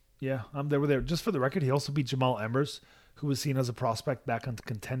 Yeah, they were there. Just for the record, he also beat Jamal Embers, who was seen as a prospect back on the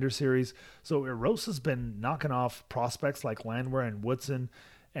Contender Series. So Erosa's been knocking off prospects like Landwehr and Woodson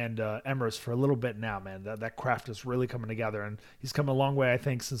and Emmers for a little bit now, man. That craft is really coming together, and he's come a long way, I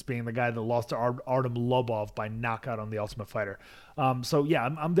think, since being the guy that lost to Artem Lobov by knockout on The Ultimate Fighter. So yeah,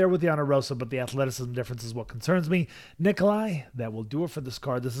 I'm there with you on Erosa, but the athleticism difference is what concerns me. Nikolai, that will do it for this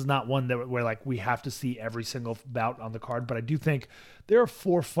card. This is not one where like we have to see every single bout on the card, but I do think there are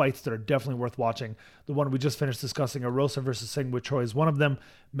 4 fights that are definitely worth watching. The one we just finished discussing, Erosa versus Sungwoo Choi, is one of them.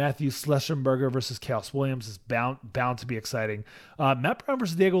 Matthew Schlesinger versus Chaos Williams is bound to be exciting. Matt Brown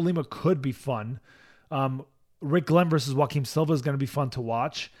versus Diego Lima could be fun. Rick Glenn versus Joaquim Silva is going to be fun to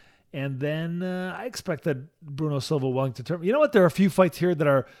watch. And then I expect that Bruno Silva Wellington Turner. You know what? There are a few fights here that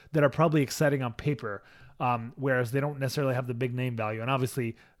are probably exciting on paper, whereas they don't necessarily have the big name value. And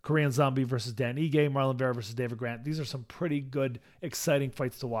obviously, Korean Zombie versus Dan Ige, Marlon Vera versus David Grant. These are some pretty good, exciting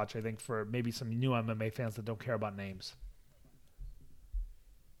fights to watch, I think, for maybe some new MMA fans that don't care about names.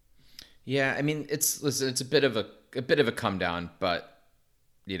 Yeah, I mean, it's a bit of a come down, but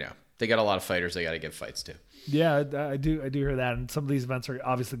they got a lot of fighters they got to give fights to. Yeah, I do hear that, and some of these events are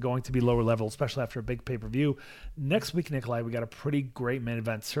obviously going to be lower level, especially after a big pay-per-view. Next week, Nikolai, we got a pretty great main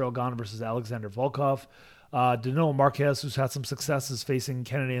event: Cyril Gane versus Alexander Volkov. Danilo Marquez, who's had some success, is facing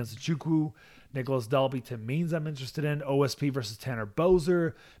Kennedy Nzechukwu. Nicholas Dalby, Tim Means I'm interested in. OSP versus Tanner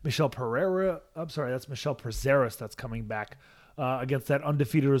Bozer. Michelle Pereira. I'm sorry, that's Michelle Prazeres that's coming back against that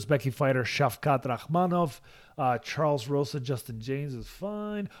undefeated Uzbeki fighter Shavkat Rakhmanov. Charles Rosa, Justin James is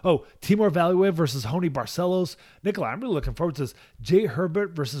fine. Oh, Timur Valiev versus Honi Barcelos. Nikolai, I'm really looking forward to this. Jay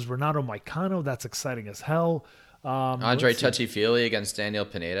Herbert versus Renato Moicano. That's exciting as hell. Andre Touchy-Feely against Daniel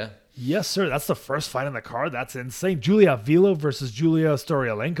Pineda. Yes, sir. That's the first fight on the card. That's insane. Julia Avila versus Julia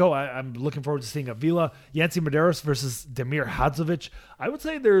Storyalenko. I'm looking forward to seeing Avila. Yancy Medeiros versus Demir Hadzovic. I would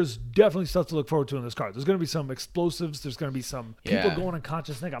say there's definitely stuff to look forward to in this card. There's going to be some explosives. There's going to be some people going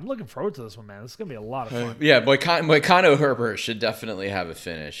unconscious. I'm looking forward to this one, man. This is going to be a lot of fun. Yeah, Moicano Herbert should definitely have a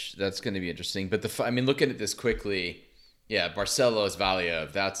finish. That's going to be interesting. But looking at this quickly, Barcelos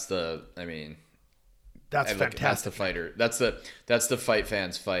Valiev. That's fantastic. That's the fighter. That's the fight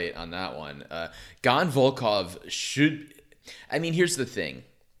fans fight on that one. Gane Volkov should. I mean, here's the thing.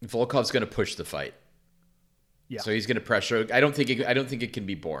 Volkov's going to push the fight. Yeah. So he's going to pressure. I don't think it can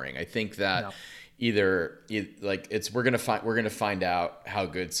be boring. I think that we're going to find out how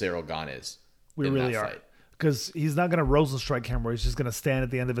good Cyril Gane is. We really are, because he's not going to Rosenstrike him where he's just going to stand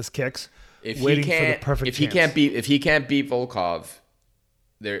at the end of his kicks, waiting for the perfect chance. If he can't beat Volkov.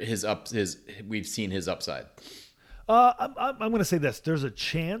 We've seen his upside. I'm going to say this. There's a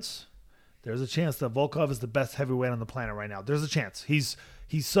chance that Volkov is the best heavyweight on the planet right now. There's a chance. He's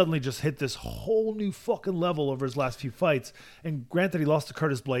suddenly just hit this whole new fucking level over his last few fights. And granted, he lost to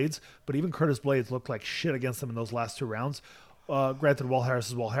Curtis Blades, but even Curtis Blades looked like shit against him in those last 2 rounds. Granted, Walt Harris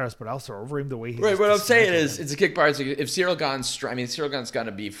is Walt Harris, but also over him the way he's right. What I'm saying is, it's a kickboxing. If Cyril Gane's going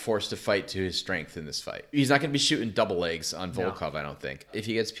to be forced to fight to his strength in this fight. He's not going to be shooting double legs on Volkov. No. I don't think. If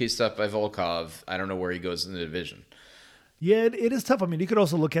he gets pieced up by Volkov, I don't know where he goes in the division. Yeah, it is tough. I mean, you could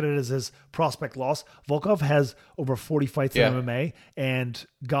also look at it as his prospect loss. Volkov has over 40 fights in MMA, and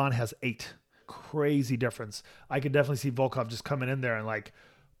Gane has 8. Crazy difference. I could definitely see Volkov just coming in there and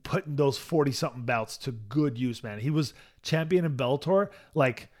putting those 40-something bouts to good use, man. He was champion in Bellator,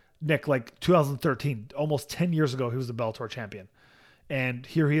 2013, almost 10 years ago, he was the Bellator champion. And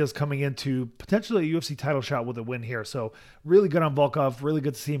here he is coming into potentially a UFC title shot with a win here. So really good on Volkov. Really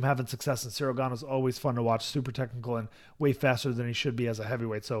good to see him having success. And Cyril Gane is always fun to watch. Super technical and way faster than he should be as a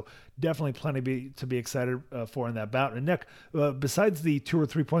heavyweight. So definitely plenty to be excited for in that bout. And Nick, besides the 2 or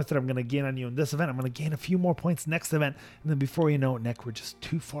 3 points that I'm going to gain on you in this event, I'm going to gain a few more points next event. And then before you know it, Nick, we're just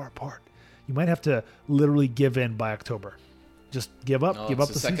too far apart. You might have to literally give in by October. Just give up. Give up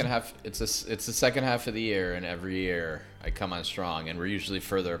the second season. half. It's the second half of the year, and every year I come on strong, and we're usually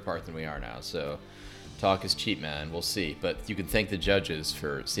further apart than we are now. So, talk is cheap, man. We'll see. But you can thank the judges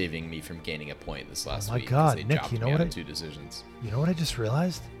for saving me from gaining a point this last week. Oh my God, they Nick! dropped You know me what? out of 2 decisions. You know what I just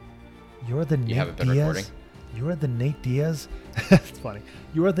realized? You're the You have Nate it been recording? Diaz. You are the Nate Diaz. It's funny.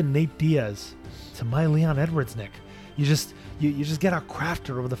 You are the Nate Diaz to my Leon Edwards, Nick. You just get out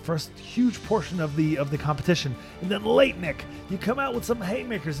crafted over the first huge portion of the competition, and then late, Nick, you come out with some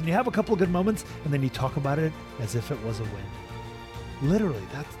haymakers and you have a couple of good moments, and then you talk about it as if it was a win. Literally,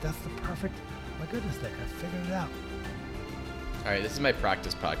 that's the perfect. My goodness, Nick, I figured it out. All right, this is my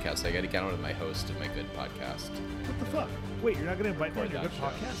practice podcast. I got to get on with my host of my good podcast. What the fuck? Wait, you're not going to invite me on Record your that good show.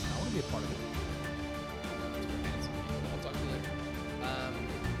 podcast? I want to be a part of it.